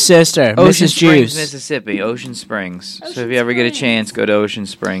 Juice's sister, Ocean Mrs. Springs, Juice. Mississippi. Ocean Springs. So if you ever get a chance, go to Ocean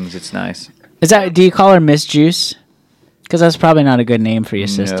Springs. It's nice. Is that? Do you call her Miss Juice? Because that's probably not a good name for your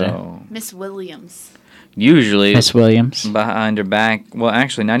sister. No. Miss Williams. Usually, Miss Williams. behind her back. Well,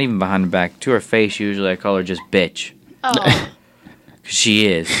 actually, not even behind her back. To her face, usually I call her just bitch. Oh, 'Cause she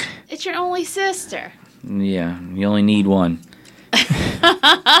is. it's your only sister. Yeah, you only need one.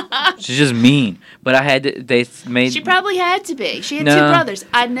 She's just mean. But I had to, they made. She probably had to be. She had two No. brothers.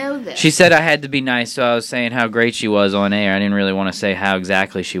 I know this. She said I had to be nice, so I was saying how great she was on air. I didn't really want to say how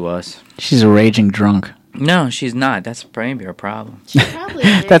exactly she was. She's a raging drunk. No, she's not. That's maybe her problem. Probably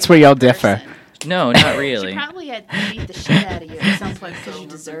a That's where y'all differ. No, not really. She probably had to beat the shit out of you at some point because you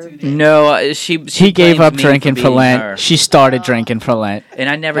deserved it. No, she He gave blames up me drinking for beating Lent. her. She started drinking for Lent. And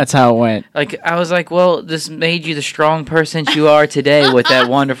I never. That's how it went. Like I was like, well, this made you the strong person you are today with that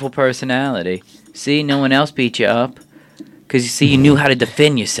wonderful personality. See, no one else beat you up because you see, you knew how to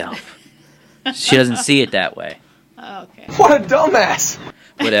defend yourself. She doesn't see it that way. Okay. What a dumbass!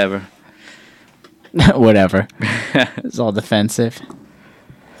 Whatever. Whatever. It's all defensive.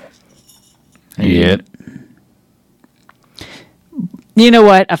 Yep. You know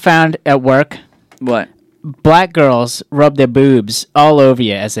what I found at work? What? Black girls rub their boobs all over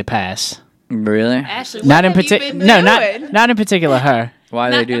you as they pass. Really? Ashley, Not what in have you particular. been No, doing? not in particular. Her.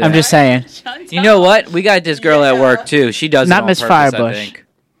 Why do they do that? I'm just saying. You know what? We got this girl at work too. She does Not it on Miss purpose, I Firebush. think.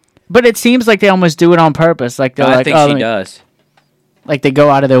 But it seems like they almost do it on purpose. Like they're I like, think oh, she let me- does. Like they go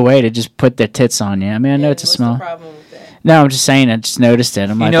out of their way to just put their tits on you. I mean, I know it's a small. No, I'm just saying. I just noticed it.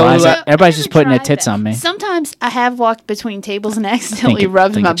 I'm like, know why who is that? I- Everybody's just putting their tits on me. Sometimes I have walked between tables and accidentally it-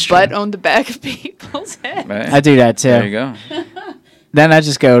 rubbed think my it's butt true. on the back of people's heads. Right. I do that too. There you go. Then I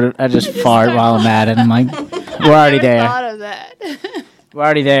just fart while I'm at it. I'm like, we're already Never there. thought of that. We're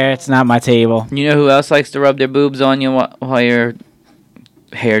already there. It's not my table. You know who else likes to rub their boobs on you while you're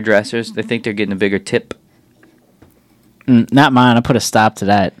hairdressers? They think they're getting a bigger tip. Not mine. I put a stop to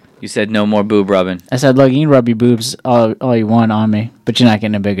that. You said no more boob rubbing. I said, look, you can rub your boobs all you want on me, but you're not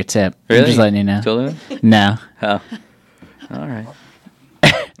getting a bigger tip. Really? I'm just letting you know. Still doing it? No. Oh. All right.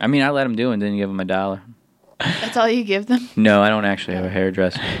 I mean, I let them do it and then give them $1. That's all you give them? No, I don't actually have a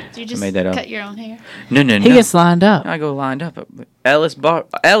hairdresser. Do you I just made that up. cut your own hair? No. He gets lined up. I go lined up. Ellis,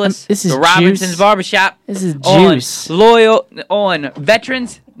 this is the Robinson's Juice. Barbershop. This is on Juice. on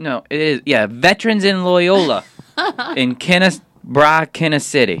Veterans. No, it is. Yeah, Veterans in Loyola in Kennesaw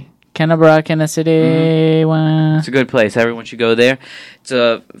City. Kennebrook in the city. Wow. It's a good place. Everyone should go there. It's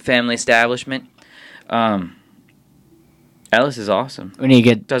a family establishment. Ellis is awesome. We need to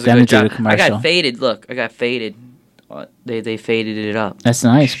get Does a them good to do job. the commercial. I got faded. Look, I got faded. They faded it up. That's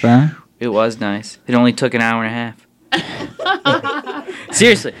nice, bro. It was nice. It only took an hour and a half.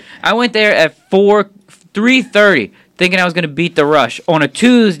 Seriously, I went there at 3:30, thinking I was gonna beat the rush on a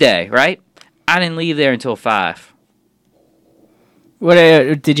Tuesday. Right? I didn't leave there until 5. What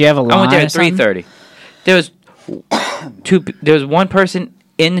did you have a line? I went there or at something? 3:30. There was There was one person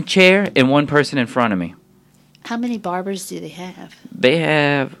in the chair and one person in front of me. How many barbers do they have? They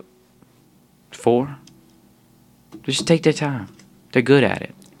have 4. Just take their time. They're good at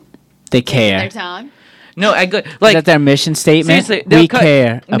it. They care. Their time. No, I good. Is Like that their mission statement? seriously, they'll We cut-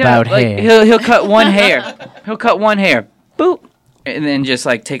 care no, about like, hair. He'll cut one hair. He'll cut one hair. Boop. And then just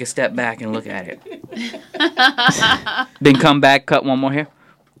like take a step back and look at it. Then come back, cut one more hair.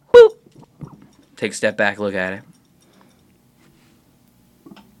 Boop. Take a step back, look at it.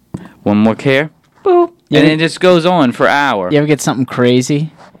 One more hair. Boop. Yeah. And then it just goes on for hours. You ever get something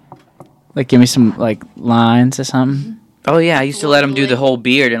crazy? Like, give me some like lines or something. Oh yeah, I used to let him do the whole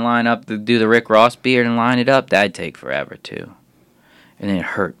beard and line up, do the Rick Ross beard and line it up. That'd take forever too, and then it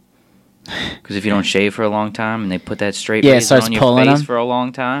hurt. Because if you don't shave for a long time and they put that straight Yeah, it razor starts on your pulling face them. for a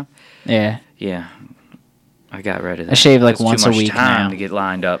long time, Yeah. yeah, I got rid of that. I shave, like, That's once too a much week time now. to get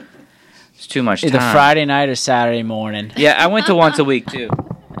lined up. It's too much time. Either Friday night or Saturday morning. Yeah, I went to once a week too.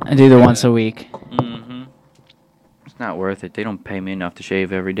 I do the once a week. Mm-hmm. It's not worth it. They don't pay me enough to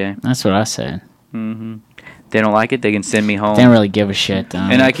shave every day. That's what I said. Mm-hmm. They don't like it. They can send me home. They don't really give a shit, though.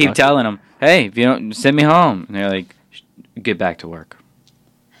 And I keep telling them, hey, if you don't, send me home. And they're like, get back to work.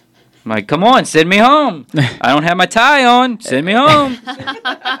 I'm like, come on, send me home. I don't have my tie on. Send me home.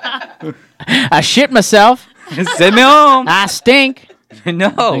 I shit myself. Send me home. I stink. No.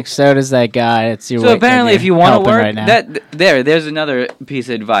 Like, so does that guy. It's your So way- apparently, that if you you're want to helping work, right now. there's another piece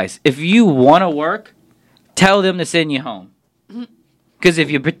of advice. If you want to work, tell them to send you home. Because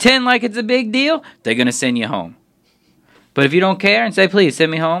if you pretend like it's a big deal, they're gonna send you home. But if you don't care and say, "Please send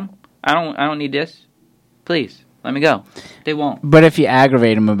me home," I don't need this. Please let me go. They won't. But if you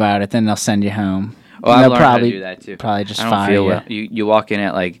aggravate them about it, then they'll send you home. Oh, And I've they'll learned how to probably do that too. Probably just I don't fire feel you. well. You walk in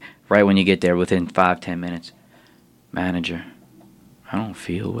at like right when you get there, within 5-10 minutes. Manager, I don't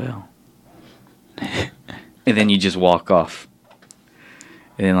feel well. And then you just walk off.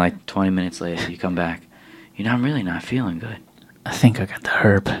 And then like 20 minutes later, you come back. I'm really not feeling good. I think I got the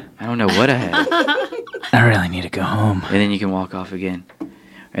herp. I don't know what I had. I really need to go home. And then you can walk off again.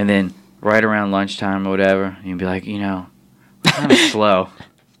 And then right around lunchtime or whatever, you can be like, I'm kind of slow.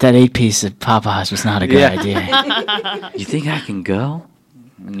 That 8-piece of Popeyes was not a good Yeah. idea. You think I can go?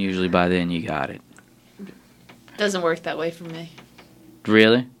 And usually by then you got it. Doesn't work that way for me.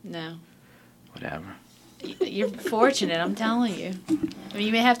 Really? No. Whatever. You're fortunate, I'm telling you. I mean,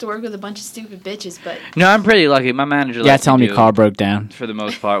 you may have to work with a bunch of stupid bitches, but No, I'm pretty lucky. My manager Yeah, lets tell me me do, your car broke down. for the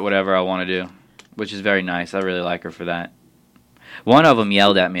most part, whatever I want to do, which is very nice. I really like her for that. One of them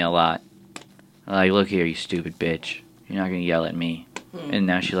yelled at me a lot. Like, look here, you stupid bitch. You're not going to yell at me. And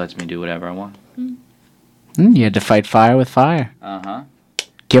now she lets me do whatever I want. You had to fight fire with fire. Uh-huh.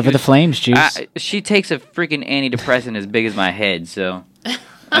 Give her the flames, Juice. She takes a freaking antidepressant as big as my head, so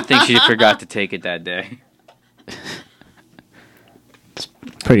I think she forgot to take it that day.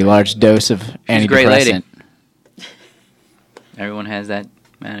 Pretty large dose of She's a great lady. antidepressant. Everyone has that,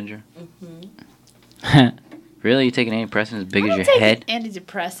 manager? Mm-hmm. Really? You take an antidepressant as big I as don't your take head?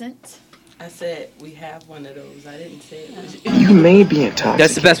 antidepressants. I said we have one of those. I didn't say it was You may be intoxicated.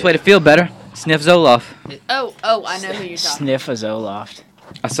 That's the best way to feel better. Sniff Zoloft. Oh, I know who you're talking Sniff a Zoloft.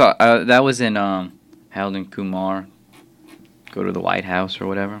 I saw that was in Harold and Kumar. Go to the White House or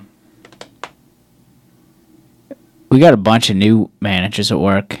whatever. We got a bunch of new managers at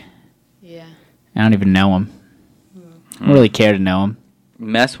work. Yeah. I don't even know them. I don't really care to know them.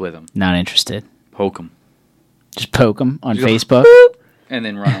 Mess with them. Not interested. Poke them. Just poke them on Just go, Facebook. "Boop," and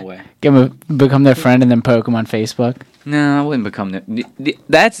then run away. Become their friend and then poke them on Facebook. No, I wouldn't become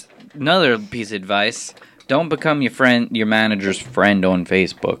that's another piece of advice. Don't become your manager's friend on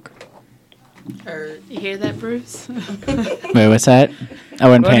Facebook. You hear that, Bruce? Wait, what's that? I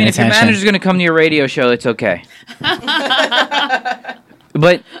wasn't Well, I paying mean, if your attention. manager's going to come to your radio show, it's okay.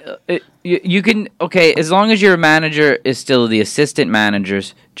 But you can, okay, as long as your manager is still the assistant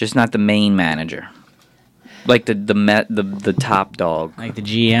managers, just not the main manager. Like the top dog. Like the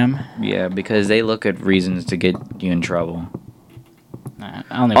GM? Yeah, because they look at reasons to get you in trouble. I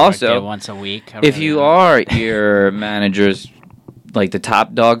only work Also, there once a week. I if really you don't. are your manager's, like the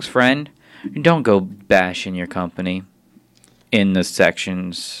top dog's friend, don't go bashing your company in the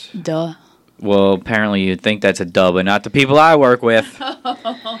sections. Duh. Well, apparently you'd think that's a dub, but not the people I work with.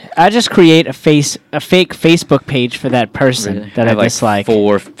 I just create a fake Facebook page for that person Really? that I have like dislike.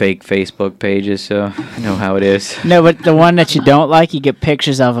 4 fake Facebook pages, so I know how it is. No, but the one that you don't like, you get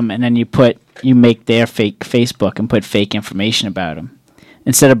pictures of them, and then you make their fake Facebook and put fake information about them.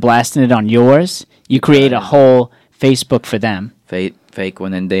 Instead of blasting it on yours, you create a whole Facebook for them. Fake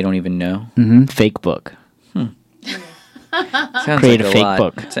one, and they don't even know. Fake book. Sounds Create like a fake lot.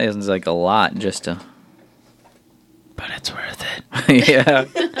 book. It sounds like a lot just to. But it's worth it.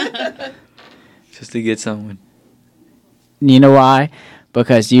 Yeah. Just to get someone. You know why?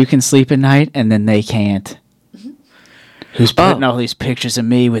 Because you can sleep at night, and then they can't. Who's putting all these pictures of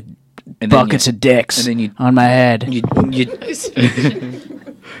me with buckets of dicks on my head?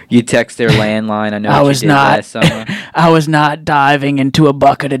 You text their landline. I know I what was you did not. last summer. I was not diving into a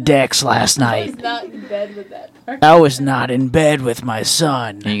bucket of dicks last night. Not in bed with that person. I was not in bed with my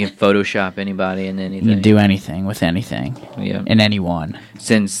son. And you can Photoshop anybody and anything. You can do anything with anything. Yeah. And anyone.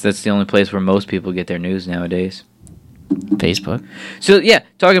 Since that's the only place where most people get their news nowadays. Facebook. So, yeah,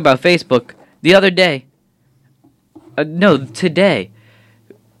 talking about Facebook, the other day. No, today.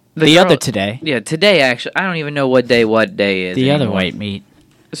 The other today? Yeah, today, actually. I don't even know what day is. The other anymore. white meat.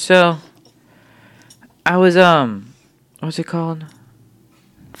 So, I was, what's it called?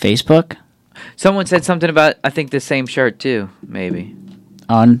 Facebook? Someone said something about, I think, the same shirt, too, maybe.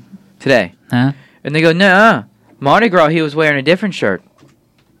 On? Today. Huh? And they go, nah, Mardi Gras, he was wearing a different shirt.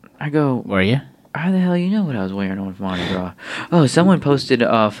 I go, were you? How the hell you know what I was wearing on Mardi Gras? Oh, someone posted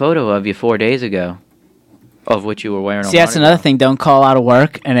a photo of you 4 days ago. Of what you were wearing on See, that's Mardi another thing. Don't call out of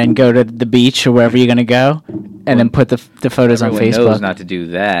work and then go to the beach or wherever you're going to go and then put the photos on Everyone Facebook. knows not to do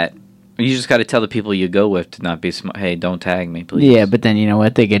that. You just got to tell the people you go with to not be hey, don't tag me, please. Yeah, but then you know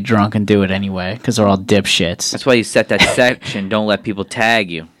what? They get drunk and do it anyway because they're all dipshits. That's why you set that section. Don't let people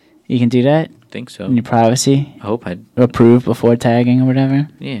tag you. You can do that? I think so. In your privacy? I hope I'd. Approve before tagging or whatever?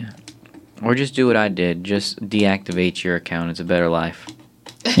 Yeah. Or just do what I did. Just deactivate your account. It's a better life.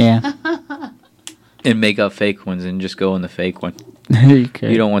 Yeah. And make up fake ones and just go on the fake one.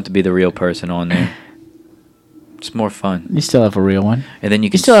 Okay. You don't want to be the real person on there. It's more fun. You still have a real one. And then you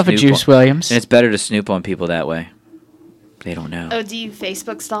can still have a snoop Juice on- Williams. And it's better to snoop on people that way. They don't know. Oh, do you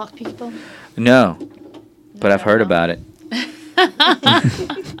Facebook stalk people? No. But I've heard about it.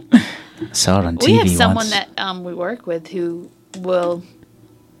 Saw it on TV We have someone once. that we work with who will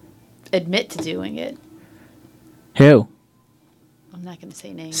admit to doing it. Who? I'm not going to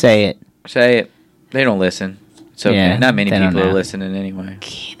say names. Say it. Say it. They don't listen. It's okay. Yeah, Not many they don't people are know. listening anyway.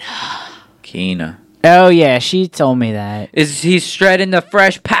 Keena. Oh, yeah, she told me that. Is he shredding the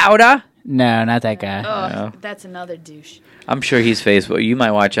fresh powder? No, not that guy. Oh, No. that's another douche. I'm sure he's Facebook. You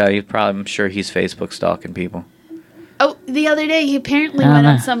might watch out. I'm sure he's Facebook stalking people. Oh, the other day he apparently I don't went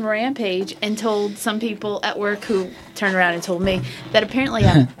on know. some rampage and told some people at work who turned around and told me that apparently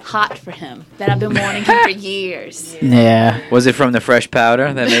I'm hot for him. That I've been wanting him for years. Yeah. Was it from the fresh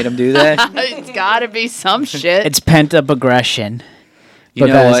powder that made him do that? It's got to be some shit. It's pent up aggression. You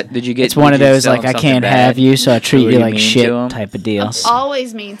know Because what? Did you get? It's one did of you those tell like him I something can't bad? have you, so I treat Were you you like mean shit to him? type of deals.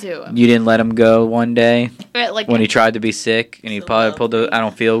 Always mean to him. You didn't let him go one day Like, when he tried to be sick and he probably pulled the I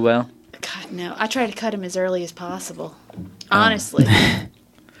don't feel well. God, no. I try to cut him as early as possible. Honestly.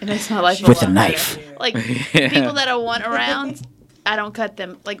 It makes my life With a lot knife. better. Like, Yeah. people that I want around, I don't cut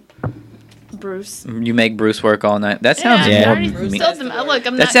them. Like, Bruce. You make Bruce work all night. That sounds I more already mean. told them, look,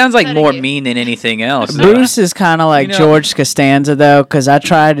 I'm That not sounds like cutting more you. mean than anything else. Bruce is kind of like You know- George Costanza, though, because I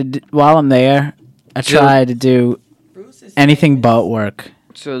try to, while I'm there, I So- try to do anything but work.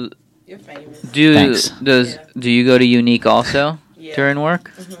 So, Thanks. do you go to Unique also during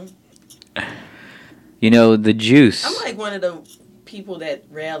work? You know the juice. I'm like one of the people that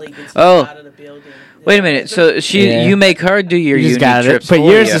rarely gets Oh. out of the building. Wait a minute. So Yeah. you make her do your You just Unique got it. trips But for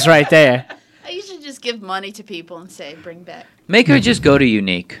yours you. is right there. I usually just give money to people and say, bring back. Make her just go to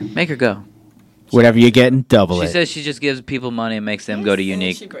Unique. Make her go. Whatever you're getting, double She it. says she just gives people money and makes them go to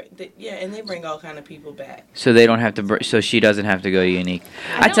Unique, And they bring all kind of people back. so they don't have to. So she doesn't have to go to Unique.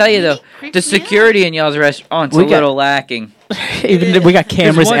 I don't tell you though, Unique creeps the me out. security in y'all's restaurant's We a got- little lacking. Even we got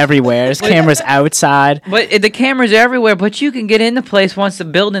cameras one- everywhere. There's Wait. cameras outside. But the cameras are everywhere. But you can get in the place once the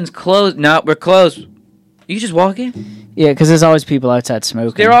building's closed. No, we're closed. You just walk in. Yeah, because there's always people outside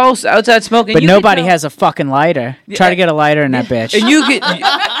smoking. They're all outside smoking. but You can nobody tell- has a fucking lighter. Try to get a lighter in that bitch. And you can,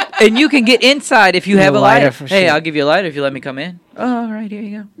 and you can get inside if you Need have a a lighter lighter. for Hey, sure. I'll give you a lighter if you let me come in. Oh, all right, here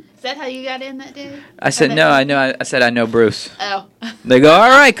you go. Is that how you got in that day? I said no. I know. I said I know Bruce. Oh. They go, all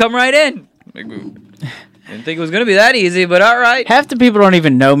right, come right in. Didn't think it was gonna be that easy, but all right. Half the people don't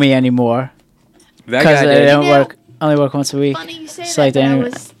even know me anymore That because guy they did. don't You know, work. Only work once a week. Funny you say It's that, like but I they-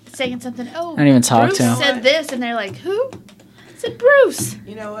 was saying something. Oh, I don't even talk Bruce to him. said this, and they're like, who? I said Bruce.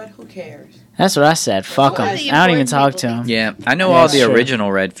 You know what? Who cares? That's what I said. Fuck him. I don't even talk to him. Yeah, I know Yeah, all the sure. original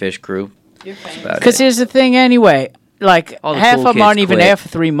Redfish crew. That's about Because it. here's the thing anyway. Like, All the half cool of them aren't kids even quit. there for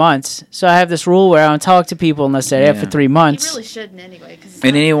 3 months. So I have this rule where I don't talk to people unless they're there Yeah. for 3 months. You really shouldn't anyway. Cause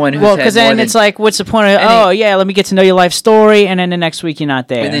And anyone who's Well, had because more then than- it's like, what's the point of, oh, yeah, let me get to know your life story, and then the next week you're not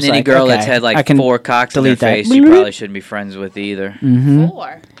there. And then It's any like, girl okay, that's had I like can 4 cocks in their delete that. face, you probably shouldn't be friends with either. Mm-hmm.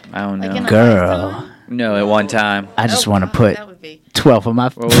 4. I don't know. Like in a Girl, No, at one time. I just want to put 12 of my...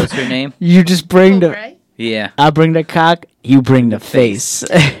 What was her name? You just bring the... Yeah. I bring the cock, you bring the face.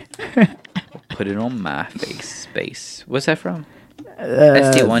 Put it on my face. Space. What's that from?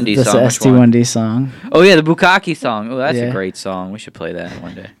 That's ST1D the song. Which one? ST1D song. Oh yeah, the Bukkake song. Oh, that's Yeah. a great song. We should play that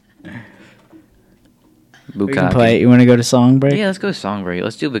one day. We can Bukkake. play it. You want to go to song break? Yeah, let's go to song break.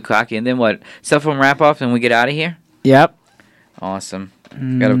 Let's do Bukkake, and then what? Cell phone wrap off, and we get out of here. Yep. Awesome.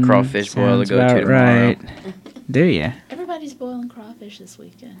 Got a crawfish boil to sounds go to about tomorrow. right. Do you? Everybody's boiling crawfish this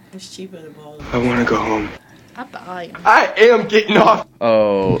weekend. It's cheaper to boil. I want to go home. I buy 'em. I am getting off.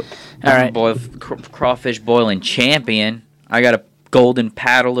 Oh, all right. Crawfish boiling champion. I got a golden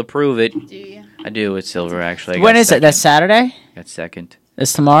paddle to prove it. Do you? I do. It's silver actually. I When got is it? second. That's Saturday? Got second.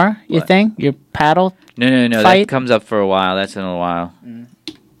 That's tomorrow, you What? think? Your paddle? No. That Fight? comes up for a while. That's in a while.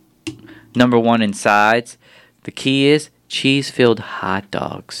 Number 1 in sides. The key is cheese-filled hot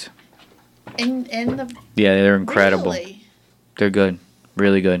dogs. In the Yeah, they're incredible. Really? They're good.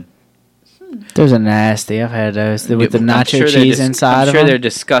 Really good. Those are nasty. I've had those with the I'm nacho sure they're cheese inside I'm of sure them. they're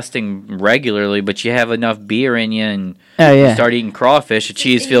disgusting regularly, but you have enough beer in you and Oh, yeah. you start eating crawfish. A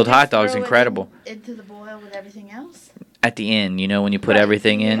cheese-filled hot dog's incredible. Into the boil with everything else. At the end, you know, when you put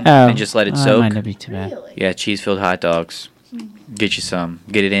everything in Oh. and just let it Oh, soak. might not be too bad. Yeah, cheese-filled hot dogs. Get you some.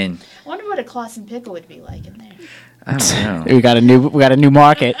 Get it in. I wonder what a Clausen pickle would be like in there. I don't know. We got a new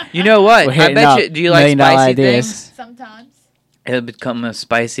market. You know what? We're I hitting bet up you. Do you like $1,000,000 spicy ideas. things? Sometimes. It'll become a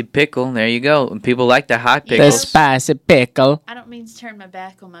spicy pickle. There you go. And people like the hot The pickles. spicy pickle. I don't mean to turn my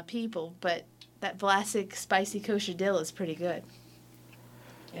back on my people, but that Vlasic spicy kosher dill is pretty good.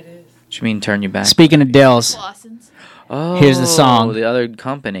 It is. What you mean turn your back? Speaking of dills, Clausen's. Oh, here's the song. The other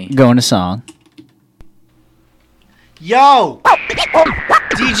company. Going to song. Yo!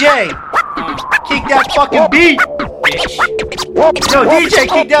 DJ! Kick that fucking beat! Yo, DJ,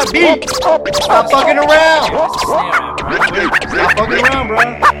 kick that beat! Stop fucking around! Stop fucking around, bro!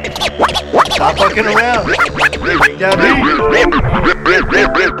 Stop fucking around! Kick that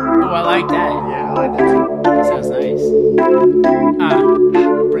beat! Oh, I like that. Yeah, I like that too. Sounds nice.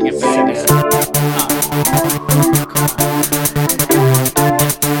 Bring it back.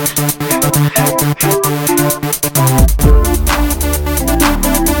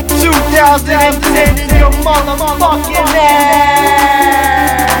 2010 in your motherfucking ass!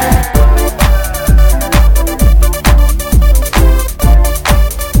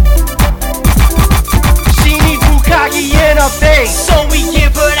 She needs bukkake in her face, So we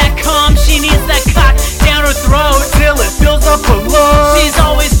give her that cum, she needs that cock down her throat till it fills up her lungs. She's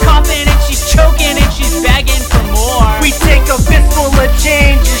always coughing and she's choking and she's begging for more. We take a fistful of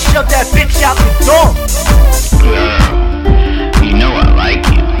change and shove that bitch out the door. You know I like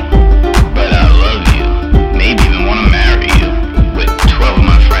you, but I love you. Maybe even wanna marry you. With 12 of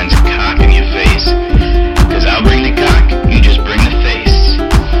my friends cock in your face. Cause I'll bring the cock, you just bring the face.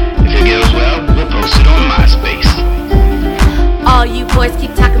 If it goes well, we'll post it on MySpace. All you boys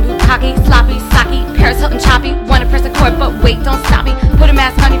keep talking bukkake, sloppy, socky, Paris Hilton choppy. Wanna press a chord, but wait, don't stop me. Put a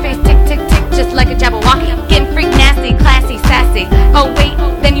mask on your face, tick, tick, tick, just like a Jabberwocky. Getting freak nasty, classy, sassy. Oh wait,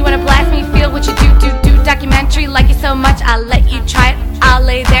 then you wanna blast me? Feel what you do. Documentary, like you so much, I'll let you try it. I'll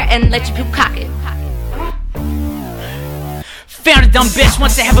lay there and let you bukkake it. Found a dumb bitch,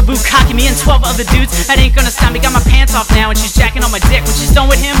 wants to have a bukkake. Me and 12 other dudes, that ain't gonna stop me. Got my pants off now and she's jacking on my dick. When she's done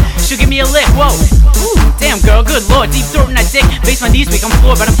with him, she'll give me a lick. Whoa, ooh, damn girl, good lord. Deep throating that dick, base my knees weak, I'm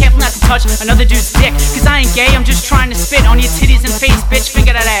floored. But I'm careful not to touch another dude's dick. Cause I ain't gay, I'm just trying to spit on your titties and face, bitch.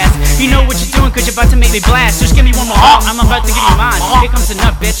 Finger that ass. You know what you're doing cause you're about to make me blast. Just give me one more hop, I'm about to give you mine. Here comes the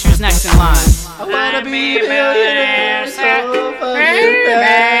nut, bitch, who's next in line? I wanna be a millionaire so fucking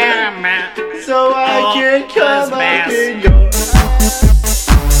bad, so I can come up in your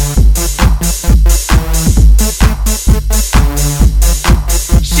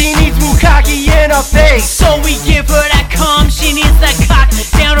She needs bukkake in her face, so we give her that cum. She needs that cock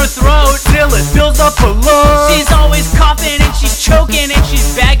down her throat till it fills up her lungs. She's always coughing and she's choking and she's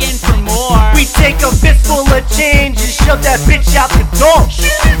begging for more. We take a fistful of change and shove that bitch out the door. She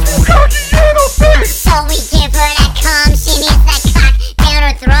needs bukkake in her face, so we give her that cum. She needs that cock down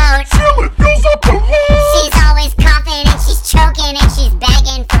her throat till it fills up her lungs. She's always coughing and she's choking and she's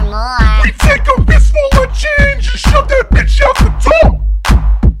begging for more.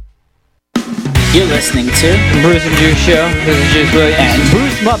 You're listening to Bruce and Juice Show. This is Juice Williams. And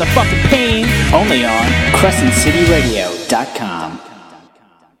Bruce motherfucking Payne, only on CrescentCityRadio.com.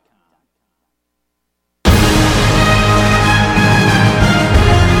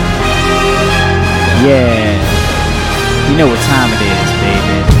 Yeah. You know what time it is,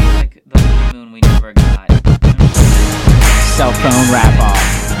 baby. Like the honeymoon we never got. Cell phone wrap off.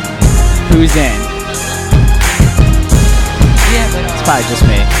 Who's in? Yeah, but It's probably just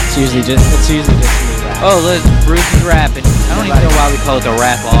me. It's usually just me rapping. oh, look, Bruce is rapping. I don't even know why we call it the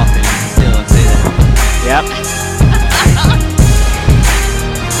rap off and still don't say that. Yep.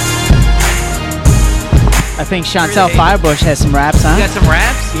 I think Chantel Firebush has some raps, huh? You got some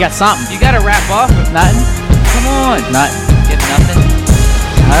raps? You got something? You got to rap off of Nothing? Come on. Nothing. Get nothing?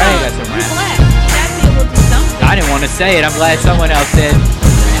 All right. You got some raps. You gotta be able to do something. I didn't want to say it. I'm glad someone else did.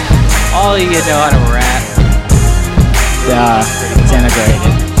 All of you know how to rap. It's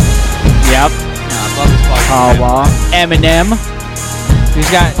integrated. Yep. No, I love this part. Paul Wall. Eminem. Who's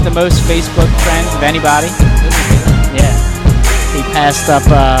got the most Facebook friends of anybody? Yeah. He passed up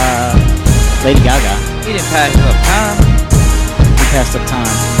Lady Gaga. He didn't pass up time. He passed up time.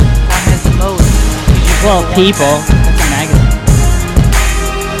 Time has the most. Well, people. That's a magazine.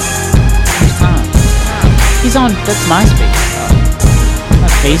 Who's Tom? He's on. That's MySpace. Not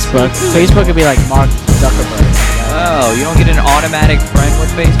Facebook. Facebook would be like Mark Zuckerberg. Oh, you don't get an automatic friend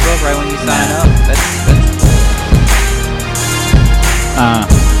with Facebook right when you sign up? That's cool. I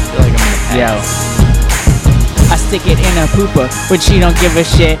feel like I'm in the past. Yo. I stick it in a pooper, but she don't give a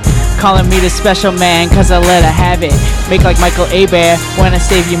shit. Calling me the special man, cause I let her have it. Make like Michael Abair when I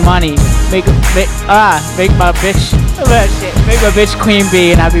save you money. Make my bitch, make my bitch queen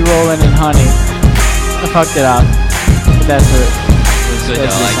bee and I be rolling in honey. I fucked it up. But that's what It was good though,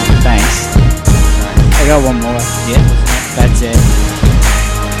 I like it. Thanks. I got one more. Yeah, That's it.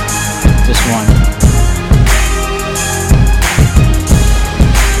 Just one.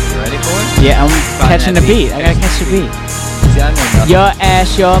 You ready for it? Yeah, I'm Find catching that the beat. I gotta catch the beat. See, I know nothing. Your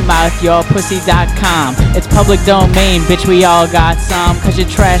ass, your mouth, your pussy.com. It's public domain, bitch, we all got some. Cause your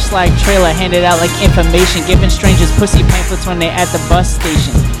trash like trailer handed out like information. Giving strangers pussy pamphlets when they at the bus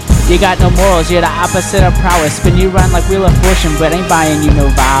station. You got no morals, you're the opposite of prowess. Spin you run like Wheel of Fortune, but ain't buying you no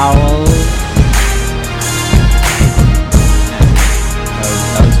vowels.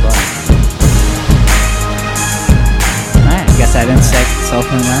 That was fun. Alright, I guess I didn't say cell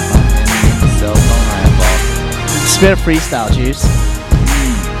phone rap off. Cell phone rap off. Spit a freestyle, Juice.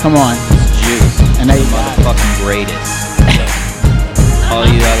 Come on. Juice. I know you the got it. motherfucking greatest. All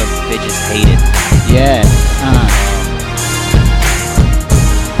you other bitches hate it. Yeah.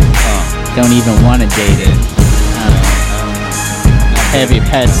 Don't even want to date it. Have your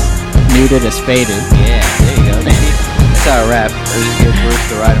pets neutered or spaded. Yeah, there you go. That's how I rap. I just get Bruce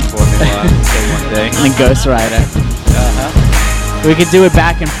to write them for me while I say one thing. And Ghost Rider. We could do it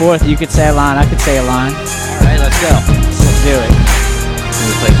back and forth. You could say a line, I could say a line. Alright, let's go. Let's do it. Can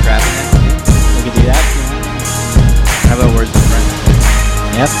we play scrapping it? We could do that. How about Words with Friends?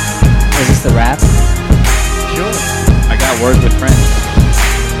 Yep. Is this the rap? Sure. I got Words with Friends.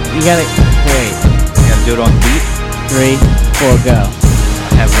 You gotta wait. You gotta do it on beat. 3, 4, go.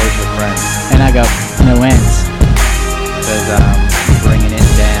 I have Words with Friends. And I go, no ends. Because I'm bringing it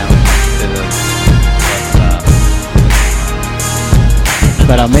down to the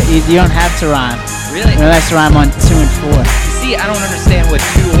But you don't have to rhyme. Really? You have to rhyme on 2 and 4. You see, I don't understand what 2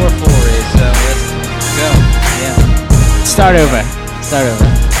 or 4 is, so let's go. Yeah. Start over.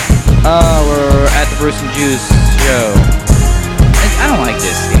 We're at the Bruce and Juice show. I don't like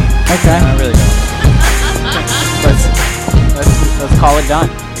this game. Okay. I really don't. Let's call it done.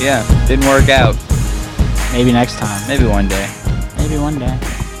 Yeah, didn't work out. Maybe next time. Maybe one day. Maybe one day.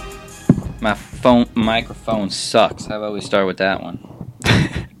 My microphone sucks. How about we start with that one?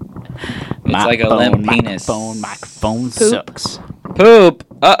 It's like a limp penis. Microphone sucks. Poop.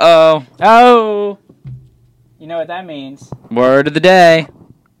 Uh-oh. Oh. You know what that means. Word of the day.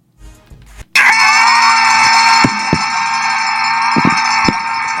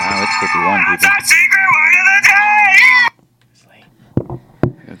 Wow, it's 51 people. I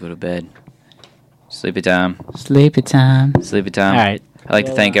gotta go to bed. Sleepy time. Sleepy time. Sleepy time. All right. I'd like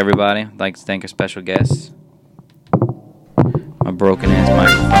to thank everybody. I'd like to thank our special guests. My broken ass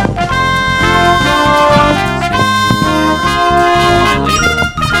microphone.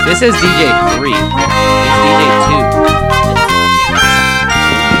 This is DJ 3. It's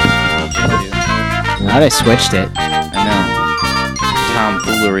DJ 2. Now they switched it. I know.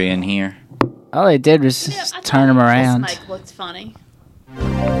 Tomfoolery in here. All they did was just turn them around. This mic looks funny.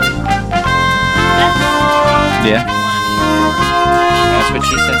 Yeah. That's what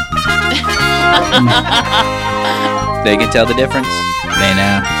she said. They can tell the difference. They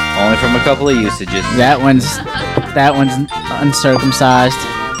know. Only from a couple of usages. That one's uncircumcised.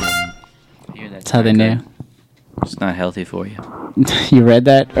 That's how they knew. It's not healthy for you. You read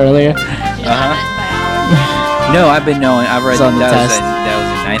that earlier? No, I've been knowing. I've read It's on the that. test. That was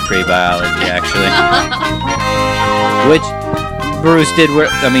in 9th grade biology, actually. Which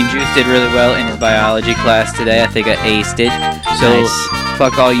Juice did really well in his biology class today. I think I aced it. So Nice.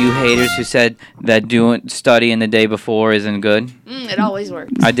 fuck all you haters who said that studying the day before isn't good. It always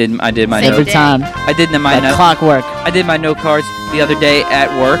works. I did my Same note. Every time. I did my Like note. clockwork. I did my note cards the other day at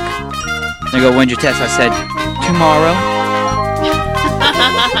work. They go, when's your test? I said, tomorrow.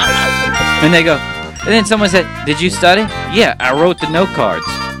 And they go, and then someone said, did you study? Yeah, I wrote the note cards.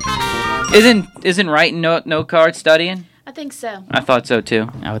 Isn't writing note cards studying? I think so. I thought so too.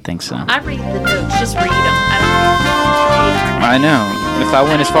 I would think so. I read the notes. Just read them. I know. If I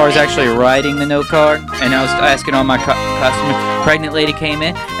went as far as actually writing the note card, and I was asking all my customers, pregnant lady came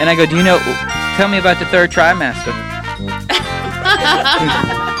in, and I go, tell me about the third trimester.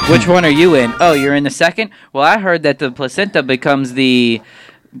 Which one are you in? Oh, you're in the second? Well, I heard that the placenta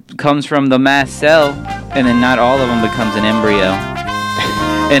comes from the mast cell, and then not all of them becomes an embryo.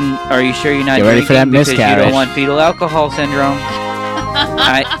 And are you sure you're not Get ready drinking for that because you miscarriage. don't want fetal alcohol syndrome?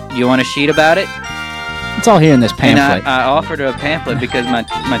 You want a sheet about it? It's all here in this pamphlet. And I offered her a pamphlet because my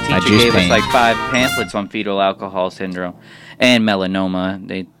teacher juice gave us pain. like 5 pamphlets on fetal alcohol syndrome and melanoma.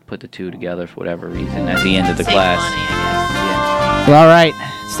 They put the two together for whatever reason at the end of the class. Well, all right.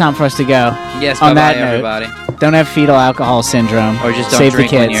 It's time for us to go. Yes, On bye-bye, that note, everybody. don't have fetal alcohol syndrome. Or just don't Save drink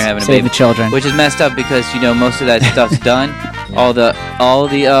the kids. when you're having a Save baby. the children. Which is messed up because most of that stuff's done. All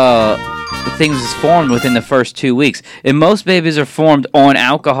the things is formed within the first 2 weeks, and most babies are formed on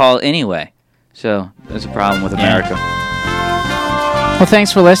alcohol anyway. So there's a problem with America. Well,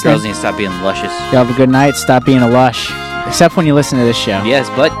 thanks for listening. Girls need to stop being luscious. You have a good night. Stop being a lush. Except when you listen to this show. Yes,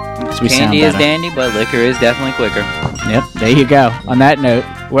 but we sound candy is better. dandy, but liquor is definitely quicker. Yep, there you go. On that note,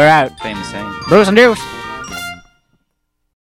 we're out. Famous saying. Bruce and Deuce.